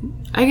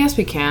 I guess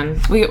we can.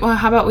 Well,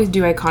 how about we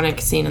do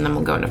iconic scene and then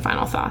we'll go into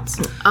final thoughts.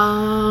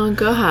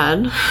 Go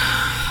ahead.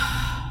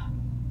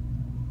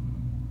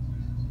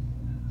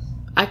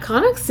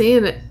 Iconic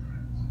scene.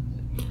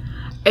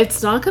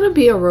 It's not going to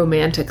be a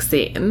romantic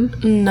scene.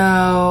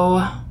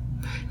 No.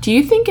 Do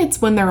you think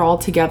it's when they're all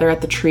together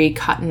at the tree,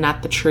 cutting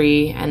at the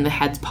tree, and the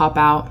heads pop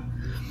out?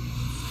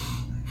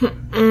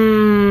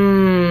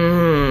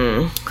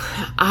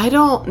 I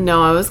don't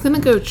know. I was going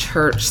to go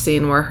church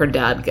scene where her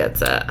dad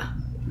gets it.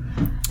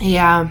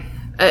 Yeah.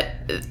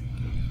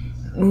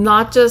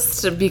 Not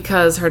just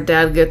because her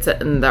dad gets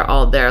it and they're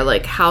all there,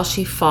 like how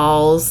she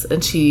falls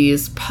and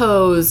she's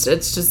posed.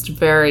 It's just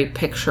very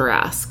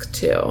picturesque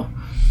too.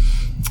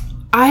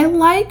 I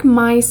like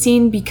my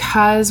scene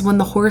because when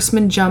the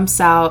horseman jumps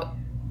out,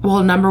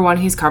 well, number one,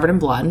 he's covered in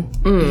blood,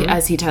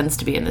 as he tends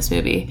to be in this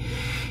movie.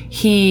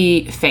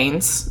 He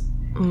faints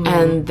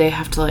and they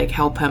have to like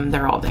help him.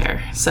 They're all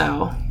there.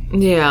 So,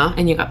 yeah.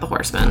 And you got the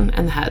horseman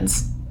and the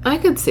heads. I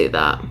could see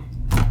that.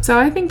 So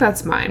I think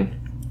that's mine.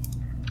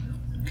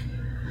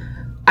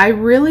 I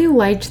really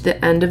liked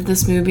the end of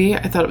this movie.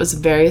 I thought it was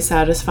very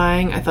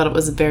satisfying. I thought it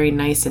was very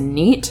nice and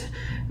neat.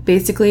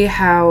 Basically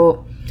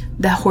how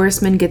the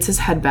horseman gets his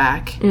head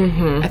back.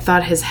 Mm-hmm. I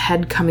thought his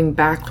head coming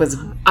back was...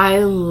 I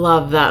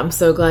love that. I'm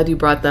so glad you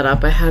brought that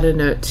up. I had a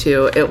note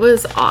too. It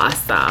was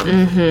awesome.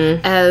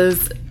 Mm-hmm.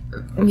 As,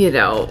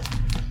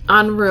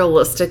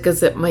 unrealistic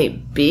as it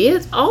might be,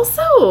 it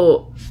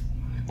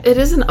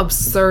isn't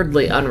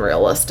absurdly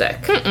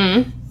unrealistic.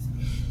 Mm-mm.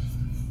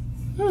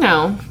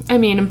 No. I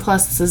mean, and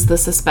plus this is the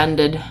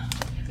suspended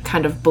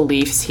kind of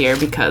beliefs here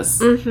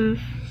because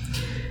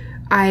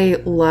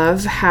I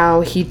love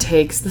how he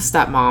takes the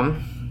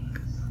stepmom.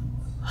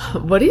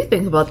 What do you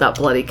think about that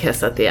bloody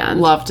kiss at the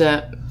end? Loved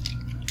it.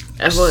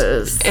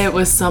 It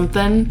was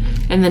something,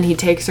 and then he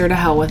takes her to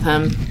hell with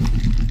him.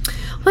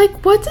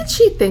 Like, what did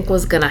she think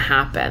was gonna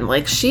happen?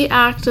 Like, she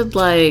acted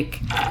like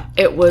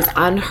it was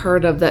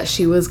unheard of that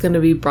she was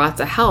gonna be brought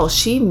to hell.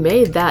 She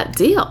made that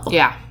deal.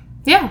 Yeah.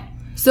 Yeah.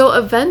 So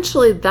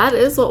eventually that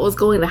is what was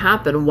going to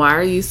happen. Why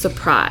are you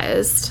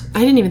surprised? I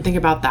didn't even think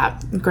about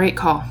that. Great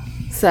call.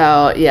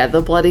 So, yeah,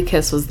 the bloody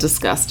kiss was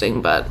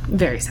disgusting, but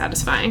very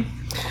satisfying.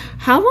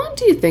 How long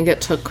do you think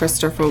it took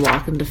Christopher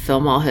Walken to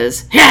film all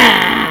his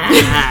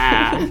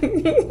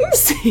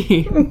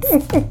scenes?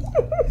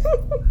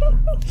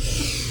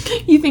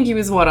 You think he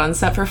was, on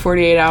set for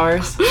 48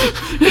 hours?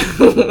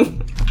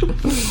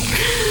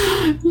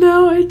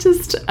 No,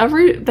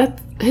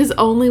 that's his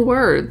only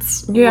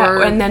words.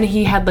 Yeah, and then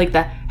he had, like,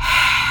 the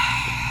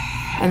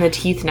and the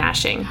teeth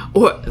gnashing.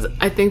 Or,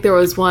 I think there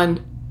was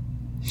one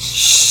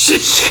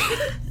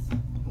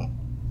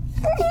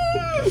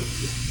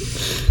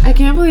I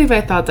can't believe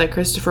I thought that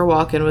Christopher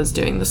Walken was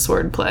doing the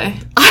sword play.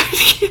 I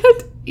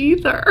can't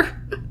either.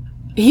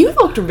 He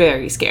looked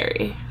very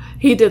scary.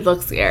 He did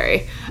look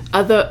scary.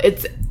 Although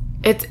it's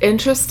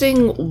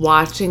interesting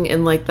watching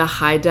in like the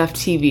high def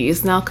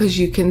TVs now because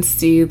you can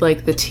see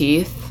like the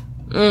teeth.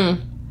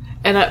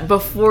 And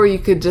before you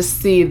could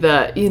just see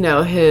the,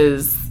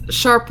 his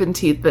sharpened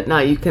teeth, but now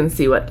you can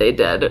see what they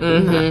did.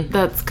 Mm-hmm.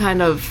 That's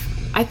kind of,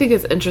 I think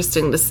it's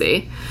interesting to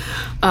see.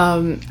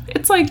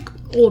 It's like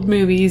old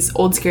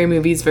scary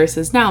movies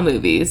versus now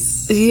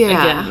movies.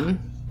 Yeah. Again.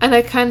 And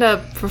I kind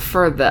of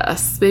prefer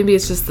this. Maybe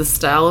it's just the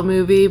style of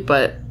movie,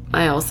 but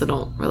I also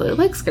don't really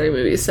like scary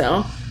movies,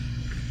 so.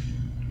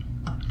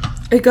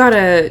 I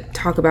gotta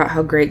talk about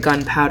how great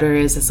Gunpowder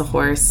is as a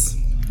horse.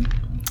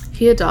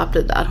 He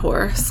adopted that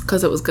horse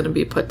because it was going to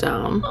be put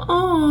down.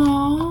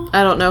 Aww.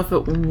 I don't know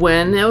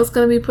when it was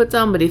going to be put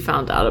down, but he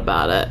found out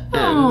about it.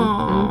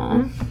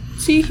 And,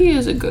 See, he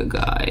is a good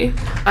guy.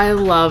 I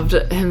loved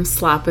him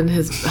slapping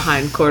his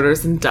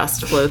hindquarters and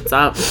dust floats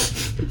up.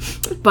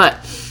 But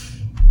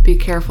be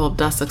careful of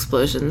dust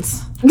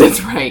explosions.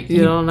 That's right.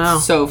 You don't know.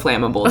 So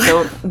flammable.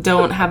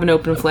 Don't have an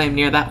open flame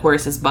near that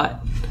horse's butt.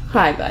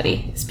 Hi,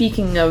 buddy.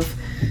 Speaking of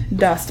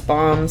dust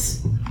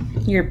bombs,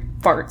 your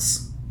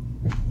farts.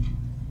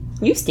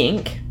 You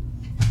stink.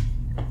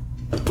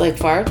 Like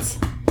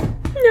farts?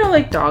 No,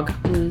 like dog.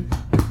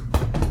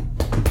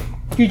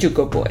 You're a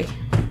good boy.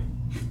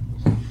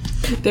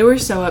 They were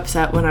so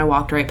upset when I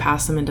walked right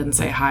past them and didn't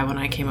say hi when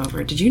I came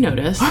over. Did you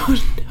notice? Oh,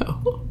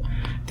 no.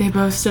 They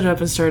both stood up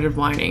and started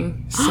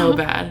whining. So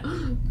bad.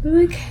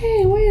 They're like,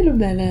 hey, wait a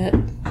minute.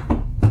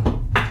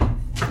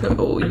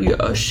 Oh,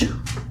 yes.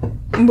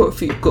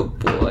 Murphy, good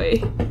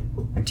boy.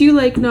 Do you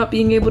like not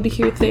being able to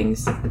hear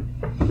things?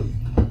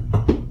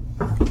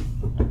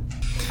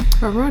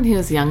 Remember when he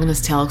was young and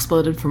his tail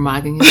exploded from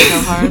wagging it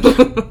so hard?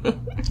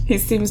 He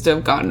seems to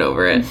have gotten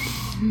over it.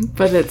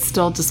 But it's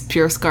still just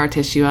pure scar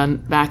tissue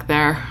back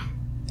there.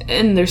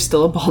 And there's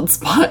still a bald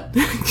spot.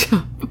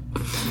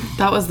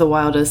 That was the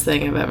wildest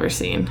thing I've ever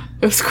seen.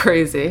 It was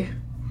crazy.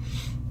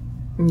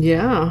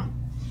 Yeah.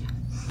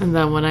 And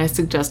then when I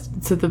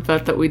suggested to the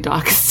vet that we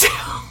dock his tail.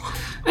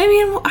 I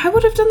mean, I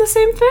would have done the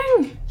same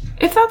thing.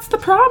 If that's the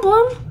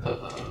problem.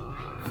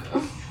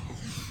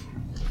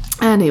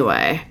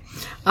 Anyway.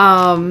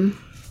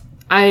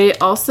 I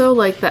also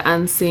like the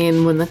end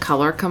scene when the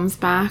color comes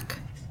back.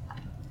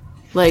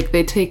 Like,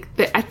 I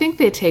think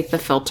they take the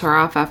filter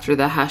off after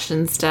the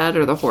Hessian's dead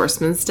or the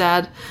Horseman's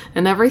dead,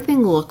 and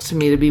everything looked to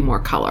me to be more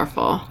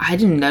colorful. I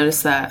didn't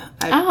notice that.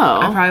 I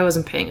probably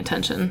wasn't paying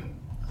attention.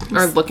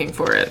 Or looking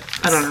for it.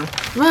 I don't know.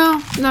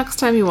 Well, next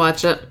time you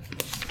watch it,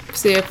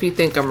 see if you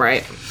think I'm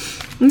right.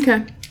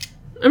 Okay.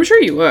 I'm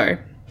sure you are.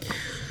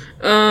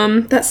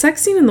 That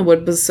sex scene in the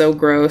wood was so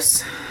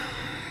gross.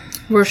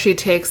 Where she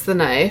takes the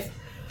knife.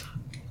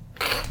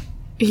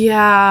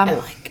 Yeah.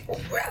 And,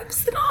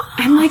 wraps it on.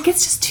 And,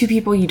 it's just two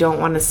people you don't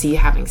want to see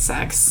having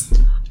sex.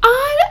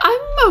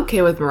 I'm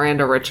okay with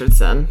Miranda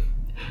Richardson.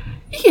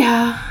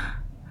 Yeah.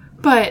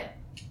 But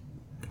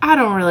I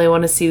don't really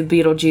want to see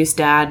the Beetlejuice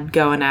dad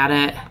going at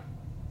it.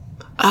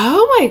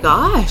 Oh, my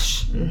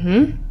gosh.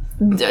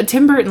 Mm-hmm.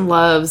 Tim Burton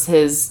loves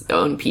his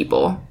own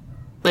people.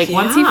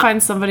 Once he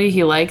finds somebody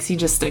he likes, he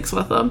just sticks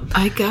with them.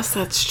 I guess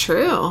that's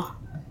true.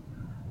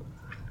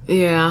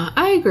 Yeah,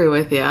 I agree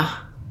with you.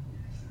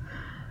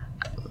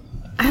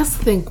 I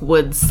also think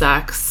wood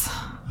sex.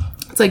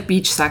 It's like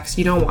beach sex.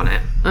 You don't want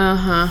it.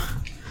 Uh-huh.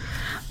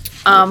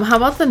 How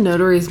about the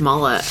notary's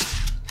mullet?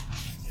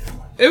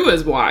 It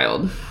was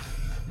wild.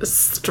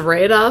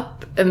 Straight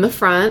up in the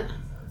front.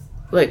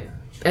 like,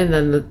 and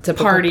then the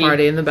typical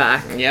party in the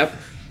back. Yep.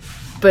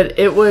 But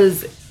it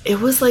was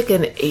like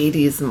an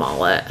 80s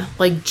mullet,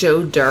 like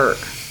Joe Dirt.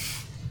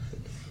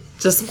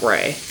 Just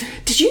gray.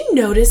 Did you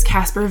notice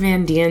Casper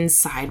Van Dien's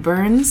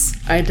sideburns?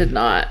 I did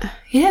not.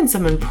 He had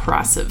some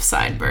impressive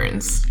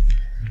sideburns.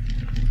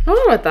 I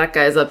wonder what that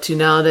guy's up to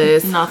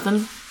nowadays.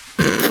 Nothing.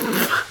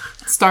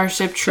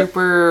 Starship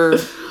Trooper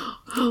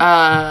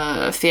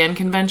fan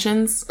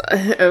conventions.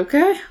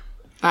 Okay.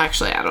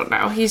 Actually, I don't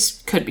know.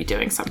 Could be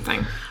doing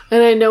something.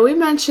 And I know we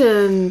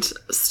mentioned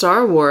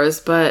Star Wars,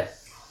 but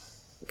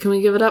can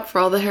we give it up for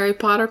all the Harry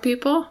Potter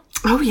people?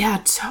 Oh,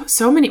 yeah.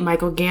 So many.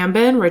 Michael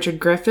Gambon, Richard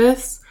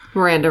Griffiths.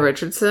 Miranda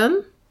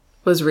Richardson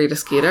was Rita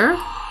Skeeter.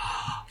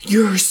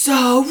 You're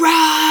so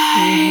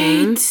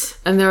right!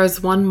 Mm-hmm. And there was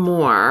one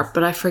more,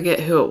 but I forget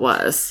who it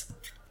was.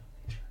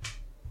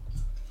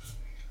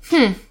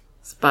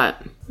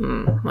 But,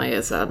 like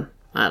I said,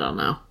 I don't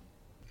know.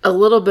 A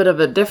little bit of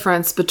a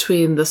difference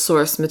between the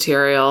source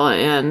material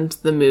and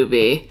the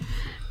movie.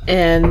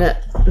 In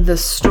the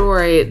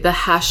story, the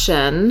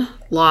Hessian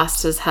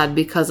lost his head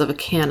because of a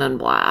cannon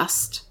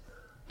blast.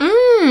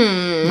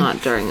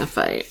 Not during a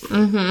fight.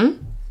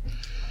 Mm-hmm.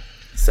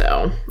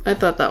 So, I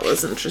thought that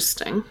was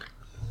interesting.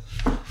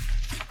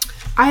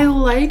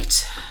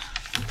 This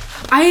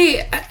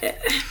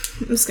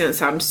is going to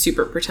sound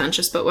super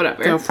pretentious, but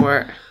whatever. Go for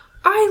it.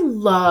 I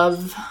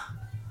love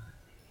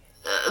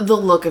the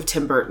look of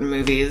Tim Burton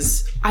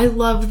movies. I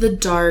love the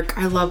dark.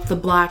 I love the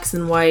blacks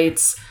and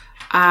whites.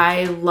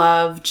 I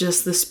love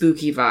just the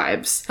spooky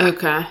vibes.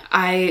 Okay.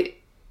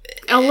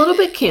 A little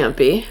bit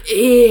campy.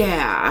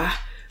 Yeah.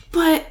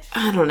 But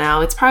I don't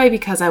know. It's probably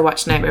because I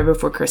watched Nightmare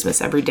Before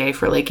Christmas every day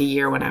for like a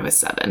year when I was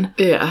 7.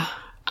 Yeah.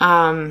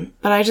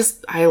 But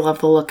I love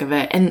the look of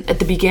it. And at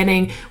the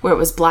beginning where it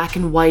was black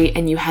and white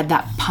and you had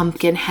that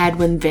pumpkin head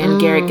when Van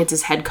Garrett gets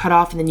his head cut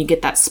off and then you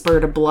get that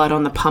spurt of blood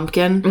on the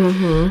pumpkin,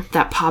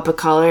 that pop of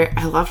color.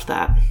 I loved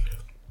that.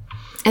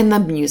 And the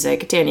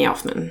music, Danny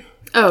Elfman.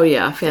 Oh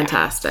yeah,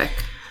 fantastic.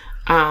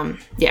 Yeah,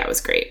 it was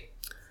great.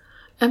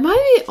 Am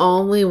I the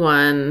only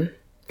one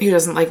who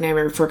doesn't like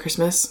Nightmare Before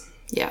Christmas?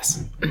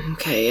 Yes.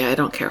 Okay, yeah, I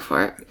don't care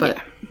for it.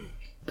 But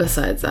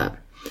besides that,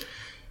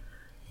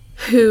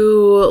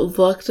 who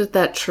looked at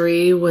that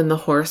tree when the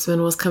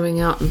horseman was coming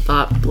out and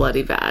thought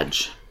bloody vag?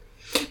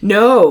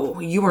 No,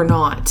 you are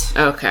not.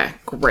 Okay,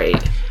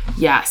 great.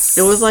 Yes.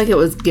 It was like it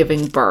was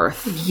giving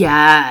birth.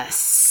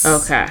 Yes.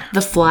 Okay.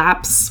 The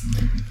flaps.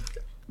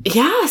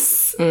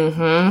 Yes.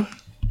 Mm-hmm.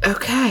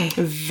 Okay.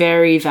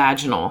 Very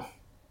vaginal.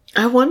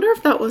 I wonder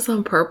if that was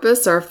on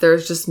purpose or if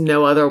there's just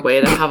no other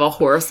way to have a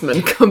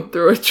horseman come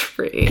through a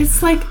tree.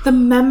 It's like the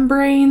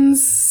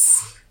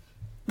membranes,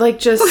 like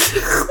just,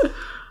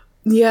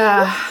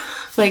 yeah,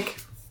 like.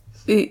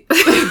 Please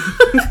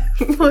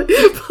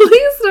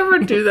never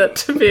do that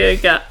to me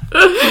again.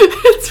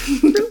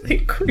 It's really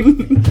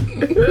creepy.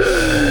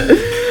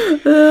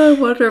 I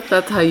wonder if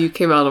that's how you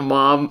came out of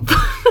mom.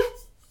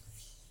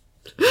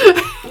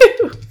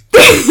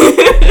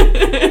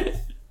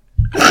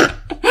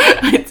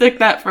 I took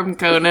that from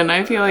Conan.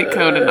 I feel like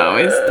Conan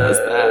always does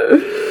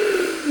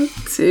that.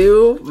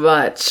 Too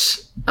much.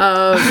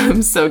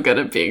 I'm so good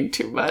at being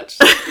too much.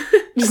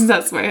 Just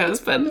that's my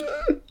husband.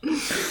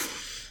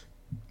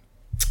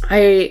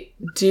 I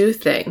do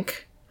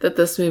think that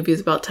this movie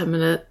is about 10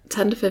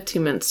 to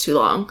 15 minutes too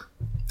long.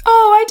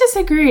 Oh, I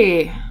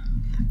disagree.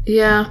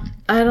 Yeah,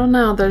 I don't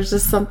know. There's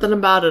just something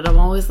about it. I'm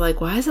always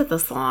like, why is it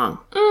this long?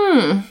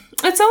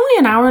 It's only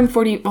an hour and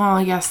 40. Well,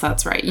 I guess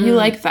that's right. You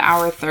like the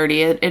hour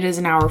 30. It is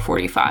an hour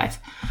 45.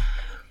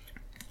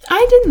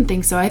 I didn't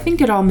think so. I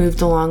think it all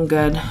moved along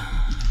good.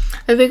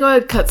 I think I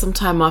would cut some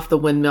time off the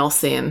windmill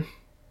scene.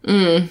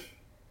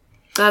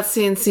 That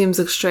scene seems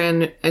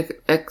extraneous?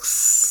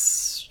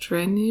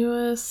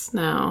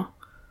 No.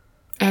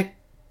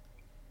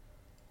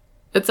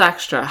 It's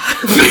extra.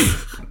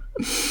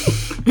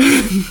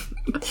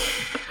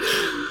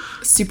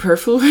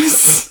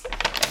 Superfluous?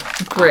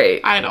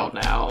 Great. I don't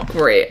know.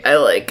 Great. I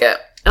like it.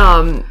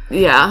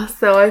 Yeah,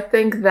 so I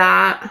think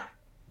that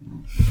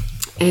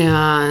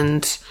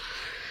and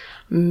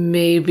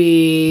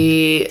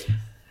maybe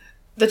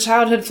the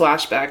childhood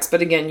flashbacks,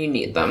 but again, you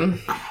need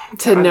them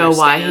to know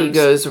why he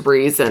goes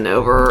reason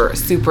over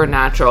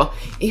supernatural,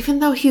 even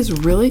though he's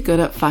really good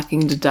at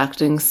fucking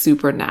deducting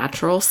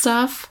supernatural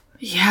stuff.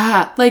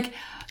 Yeah, like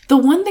the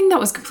one thing that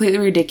was completely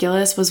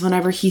ridiculous was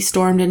whenever he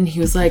stormed in, he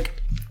was like,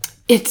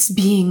 it's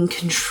being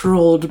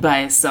controlled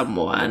by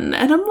someone.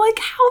 And I'm like,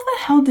 how the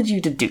hell did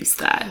you deduce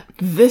that?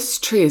 This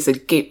tree is a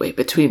gateway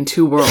between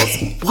two worlds.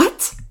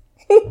 What?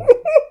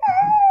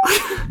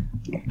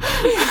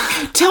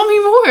 Tell me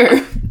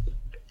more.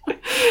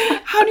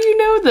 How do you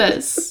know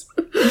this?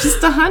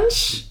 Just a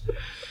hunch?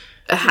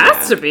 It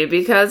has to be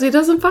because he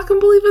doesn't fucking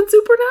believe in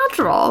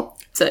supernatural.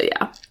 So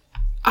yeah.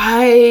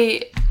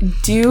 I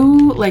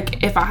do,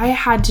 like, if I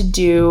had to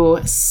do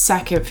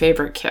second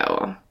favorite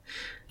kill,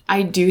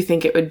 I do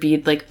think it would be,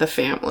 like, the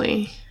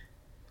family.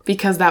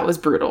 Because that was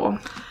brutal.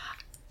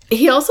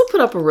 He also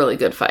put up a really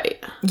good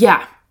fight.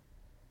 Yeah.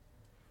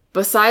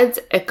 Besides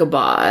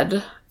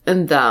Ichabod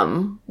and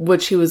them,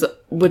 which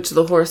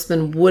the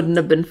horsemen wouldn't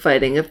have been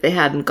fighting if they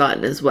hadn't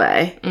gotten his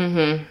way.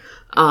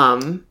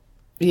 Mm-hmm.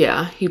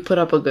 Yeah, he put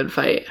up a good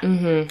fight.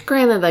 Mm-hmm.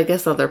 Granted, I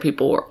guess other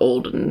people were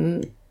old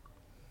and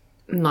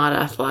not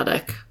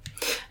athletic.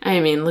 I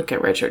mean, look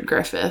at Richard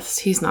Griffiths.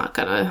 He's not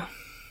gonna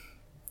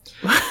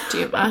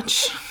do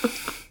much.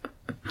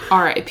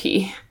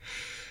 R.I.P.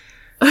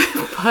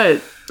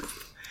 But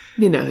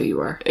you know who you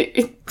are.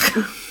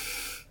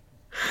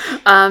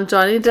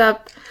 Johnny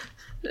Depp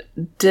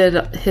did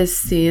his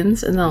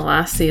scenes in the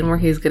last scene where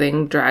he's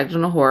getting dragged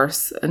on a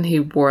horse and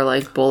he wore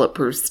like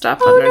bulletproof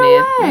stuff underneath.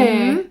 No way.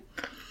 Mm-hmm.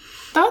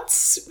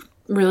 That's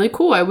really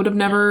cool. I would have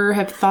never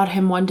have thought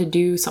him one to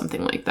do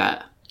something like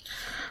that.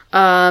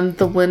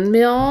 The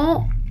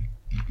windmill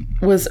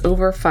was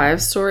over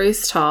 5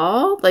 stories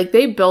tall. Like,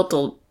 they built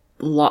a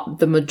lot,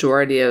 the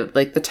majority of,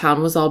 like, the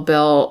town was all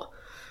built.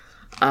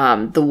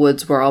 The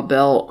woods were all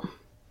built.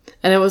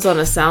 And it was on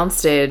a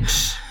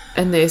soundstage.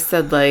 And they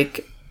said,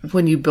 like,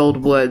 when you build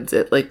woods,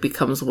 it, like,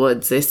 becomes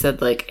woods. They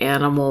said, like,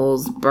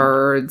 animals,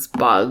 birds,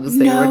 bugs.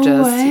 They were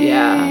just,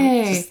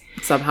 just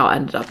somehow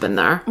ended up in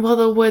there. Well,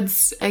 the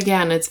woods,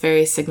 again, it's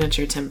very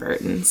signature Tim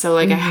Burton. So,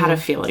 like, I had a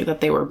feeling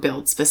that they were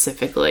built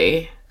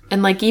specifically.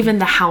 And, like, even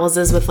the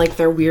houses with, like,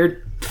 their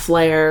weird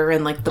flare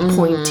and, like, the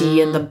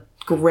pointy and the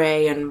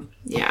gray and,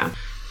 yeah.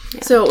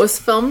 So, it was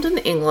filmed in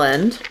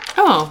England.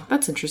 Oh,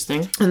 that's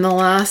interesting. And the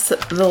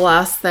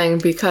last thing,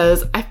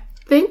 because I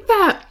think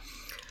that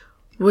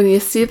when you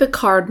see the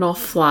cardinal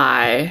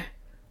fly,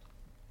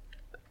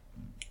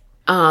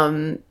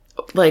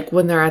 like,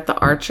 when they're at the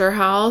Archer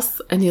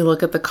house and you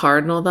look at the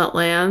cardinal that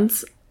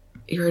lands,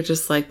 you're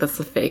just like, that's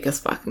the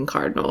fakest fucking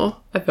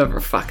cardinal I've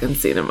ever fucking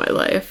seen in my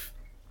life.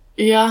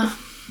 Yeah.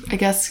 I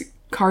guess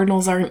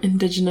cardinals aren't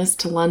indigenous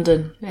to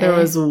London. There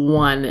was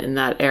one in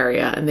that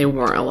area, and they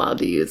weren't allowed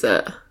to use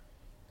it.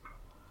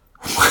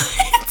 What?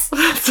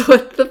 That's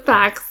what the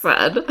facts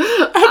said.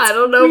 I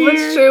don't know if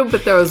it's true,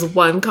 but there was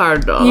one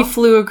cardinal. He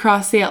flew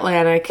across the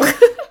Atlantic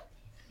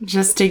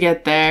just to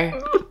get there.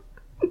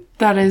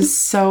 That is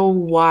so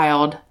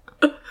wild.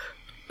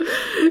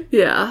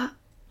 Yeah.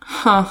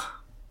 Huh.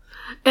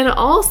 And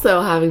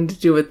also having to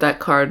do with that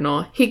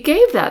cardinal, he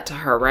gave that to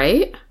her,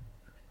 right?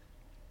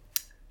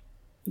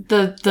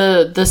 The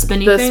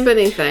spinny thing? The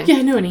spinny thing.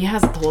 Yeah, no, and he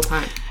has it the whole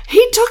time.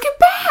 He took it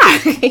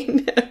back!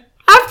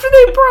 After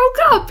they broke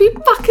up, he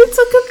fucking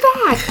took it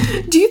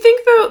back. Do you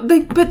think, though,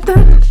 like, but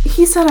then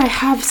he said, I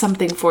have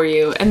something for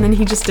you, and then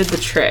he just did the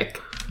trick.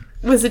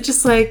 Was it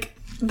just, like,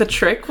 the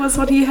trick was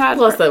what he had?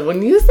 Listen,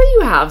 when you say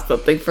you have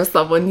something for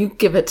someone, you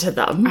give it to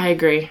them. I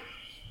agree.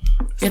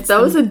 That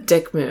was a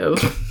dick move.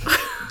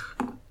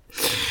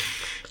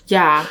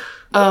 Yeah.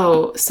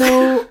 Oh,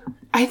 so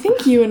I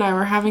think you and I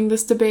were having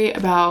this debate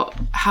about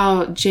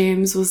how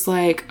James was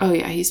like, oh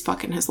yeah, he's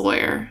fucking his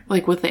lawyer.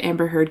 Like with the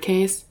Amber Heard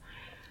case.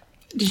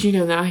 Did you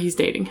know now he's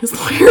dating his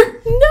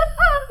lawyer?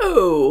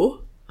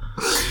 No!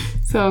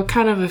 So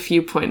kind of a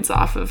few points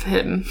off of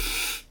him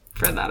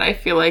for that, I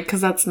feel like,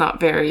 because that's not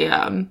very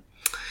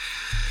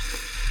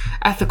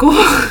ethical.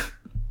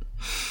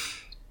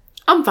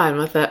 I'm fine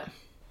with it.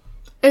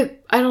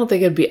 I don't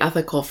think it'd be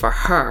ethical for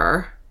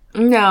her.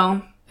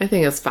 No. I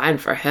think it's fine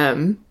for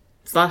him.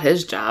 It's not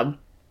his job.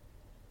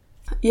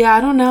 Yeah,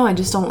 I don't know. I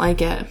just don't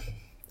like it.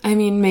 I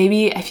mean,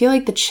 maybe I feel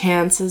like the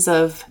chances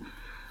of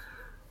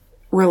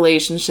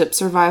relationship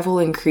survival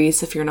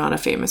increase if you're not a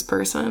famous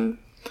person.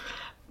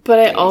 But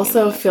I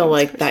also feel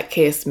like that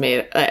case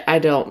made...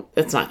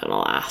 it's not going to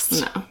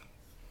last. No.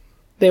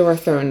 They were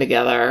thrown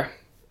together.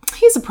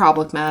 He's a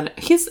problematic.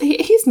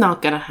 He's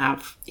not going to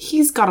have...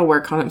 He's got to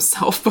work on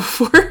himself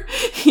before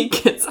he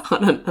gets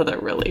on another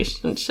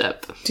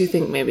relationship. Do you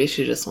think maybe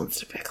she just wants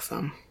to fix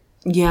them?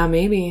 Yeah,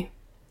 maybe.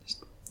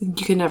 You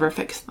can never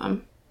fix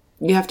them.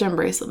 You have to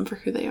embrace them for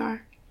who they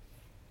are.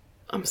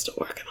 I'm still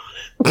working on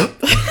it.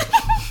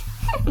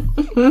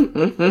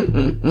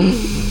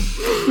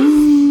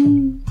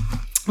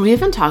 We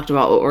haven't talked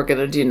about what we're going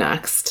to do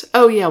next.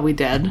 Oh, yeah, we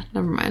did.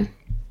 Never mind.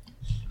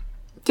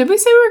 Did we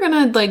say we were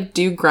going to, like,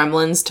 do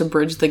Gremlins to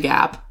bridge the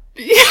gap?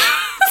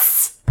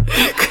 Yes! Because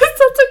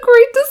that's a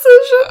great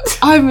decision.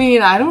 I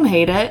mean, I don't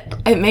hate it.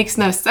 It makes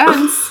no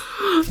sense.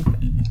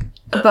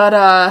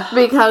 But,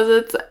 because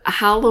it's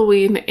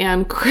Halloween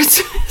and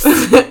Christmas.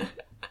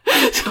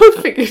 So I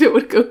figured it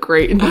would go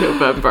great in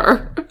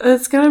November.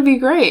 It's going to be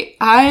great.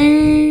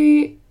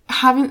 I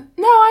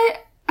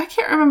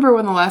can't remember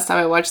when the last time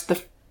I watched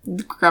the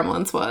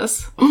Gremlins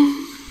was.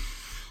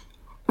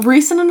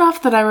 Recent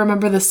enough that I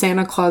remember the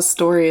Santa Claus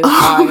story is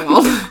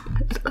wild.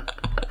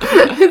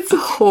 It's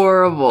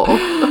horrible.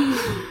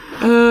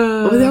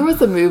 There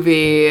was a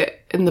movie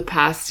in the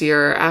past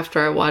year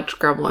after I watched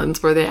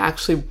Gremlins where they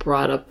actually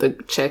brought up the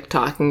chick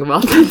talking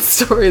about that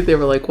story. They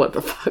were like, what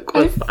the fuck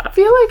was that? I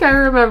feel like I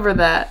remember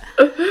that.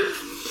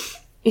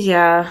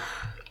 Yeah.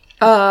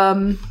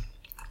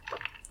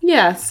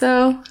 Yeah,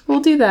 so we'll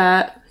do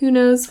that. Who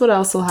knows what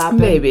else will happen?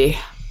 Maybe.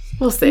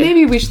 We'll see.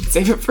 Maybe we should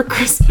save it for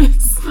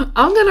Christmas.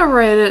 I'm gonna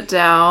write it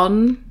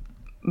down,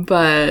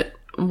 but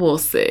we'll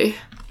see.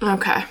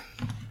 Okay.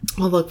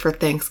 We'll look for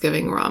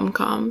Thanksgiving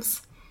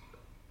rom-coms.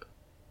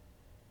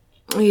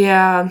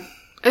 Yeah.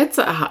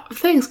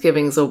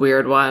 Thanksgiving's a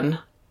weird one.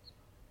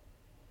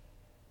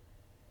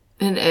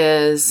 It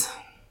is.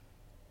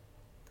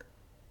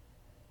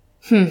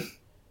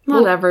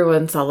 Not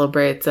everyone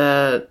celebrates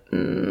it.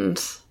 And...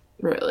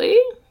 Really?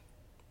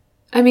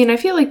 I mean, I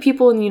feel like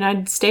people in the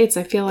United States,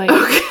 I feel like...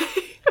 Okay.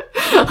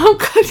 I'm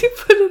glad you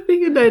put the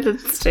United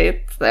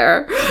States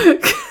there.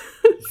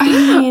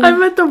 I mean... I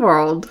meant the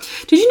world.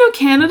 Did you know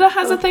Canada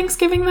has a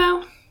Thanksgiving,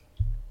 though?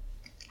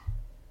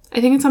 I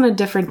think it's on a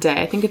different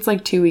day. I think it's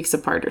like 2 weeks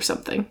apart or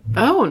something.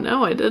 Oh,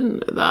 no, I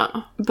didn't know that.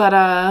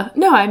 But,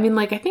 no, I mean,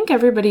 like, I think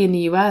everybody in the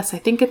U.S., I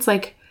think it's,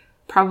 like,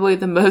 probably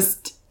the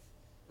most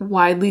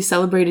widely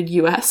celebrated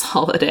U.S.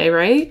 holiday,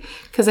 right?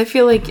 Because I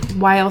feel like,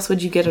 why else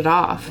would you get it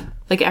off?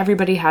 Like,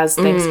 everybody has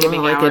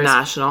Thanksgiving like hours. a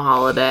national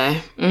holiday.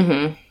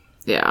 Mm-hmm.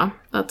 Yeah,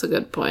 that's a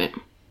good point.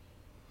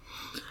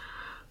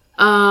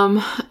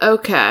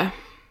 Okay.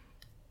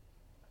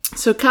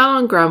 So count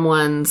on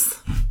Gremlins,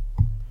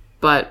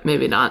 but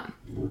maybe not.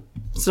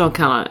 So don't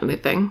count on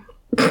anything.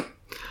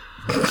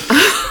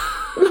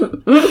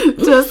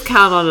 Just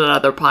count on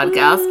another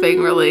podcast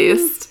being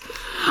released.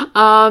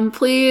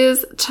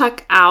 Please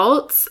check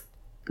out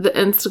the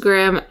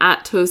Instagram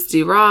at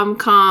Toasty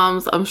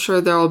Romcoms. I'm sure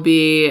there will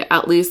be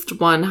at least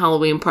one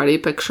Halloween party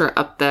picture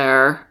up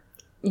there.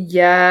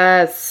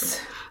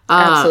 Yes.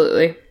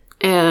 Absolutely.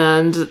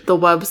 And the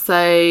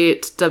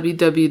website,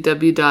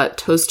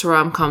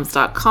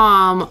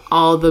 www.toasttoromcoms.com.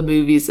 All the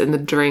movies and the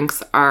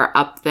drinks are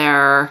up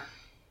there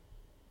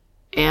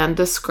and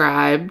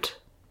described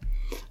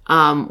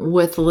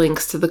with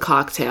links to the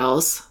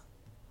cocktails.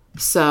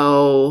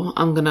 So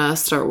I'm going to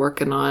start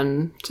working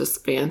on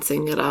just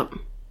fancying it up.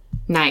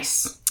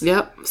 Nice.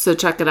 Yep. So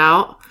check it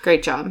out.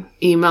 Great job.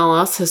 Email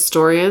us,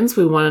 historians.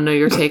 We want to know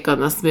your take on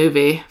this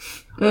movie.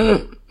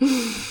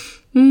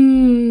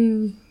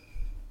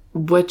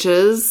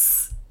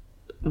 Witches,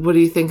 what do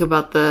you think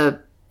about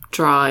the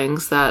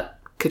drawings that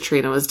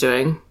Katrina was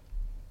doing?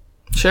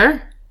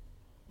 Sure.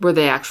 Were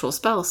they actual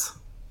spells?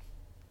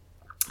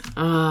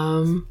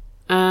 And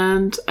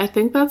I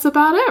think that's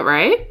about it,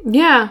 right?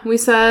 Yeah, we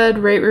said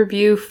rate,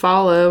 review,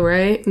 follow,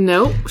 right?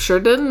 Nope, sure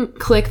didn't.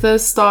 Click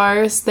those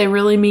stars. They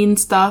really mean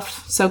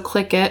stuff, so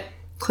click it.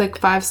 Click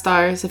 5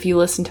 stars if you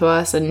listen to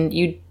us and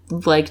you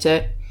liked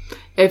it.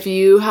 If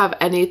you have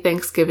any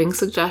Thanksgiving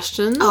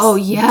suggestions, oh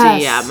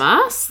yes, DM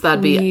us.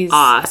 That'd be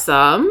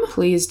awesome.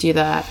 Please do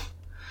that.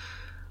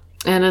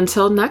 And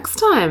until next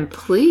time,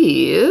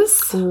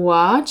 please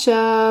watch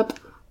up,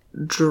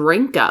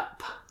 drink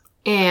up,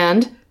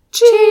 and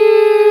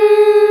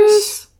cheers!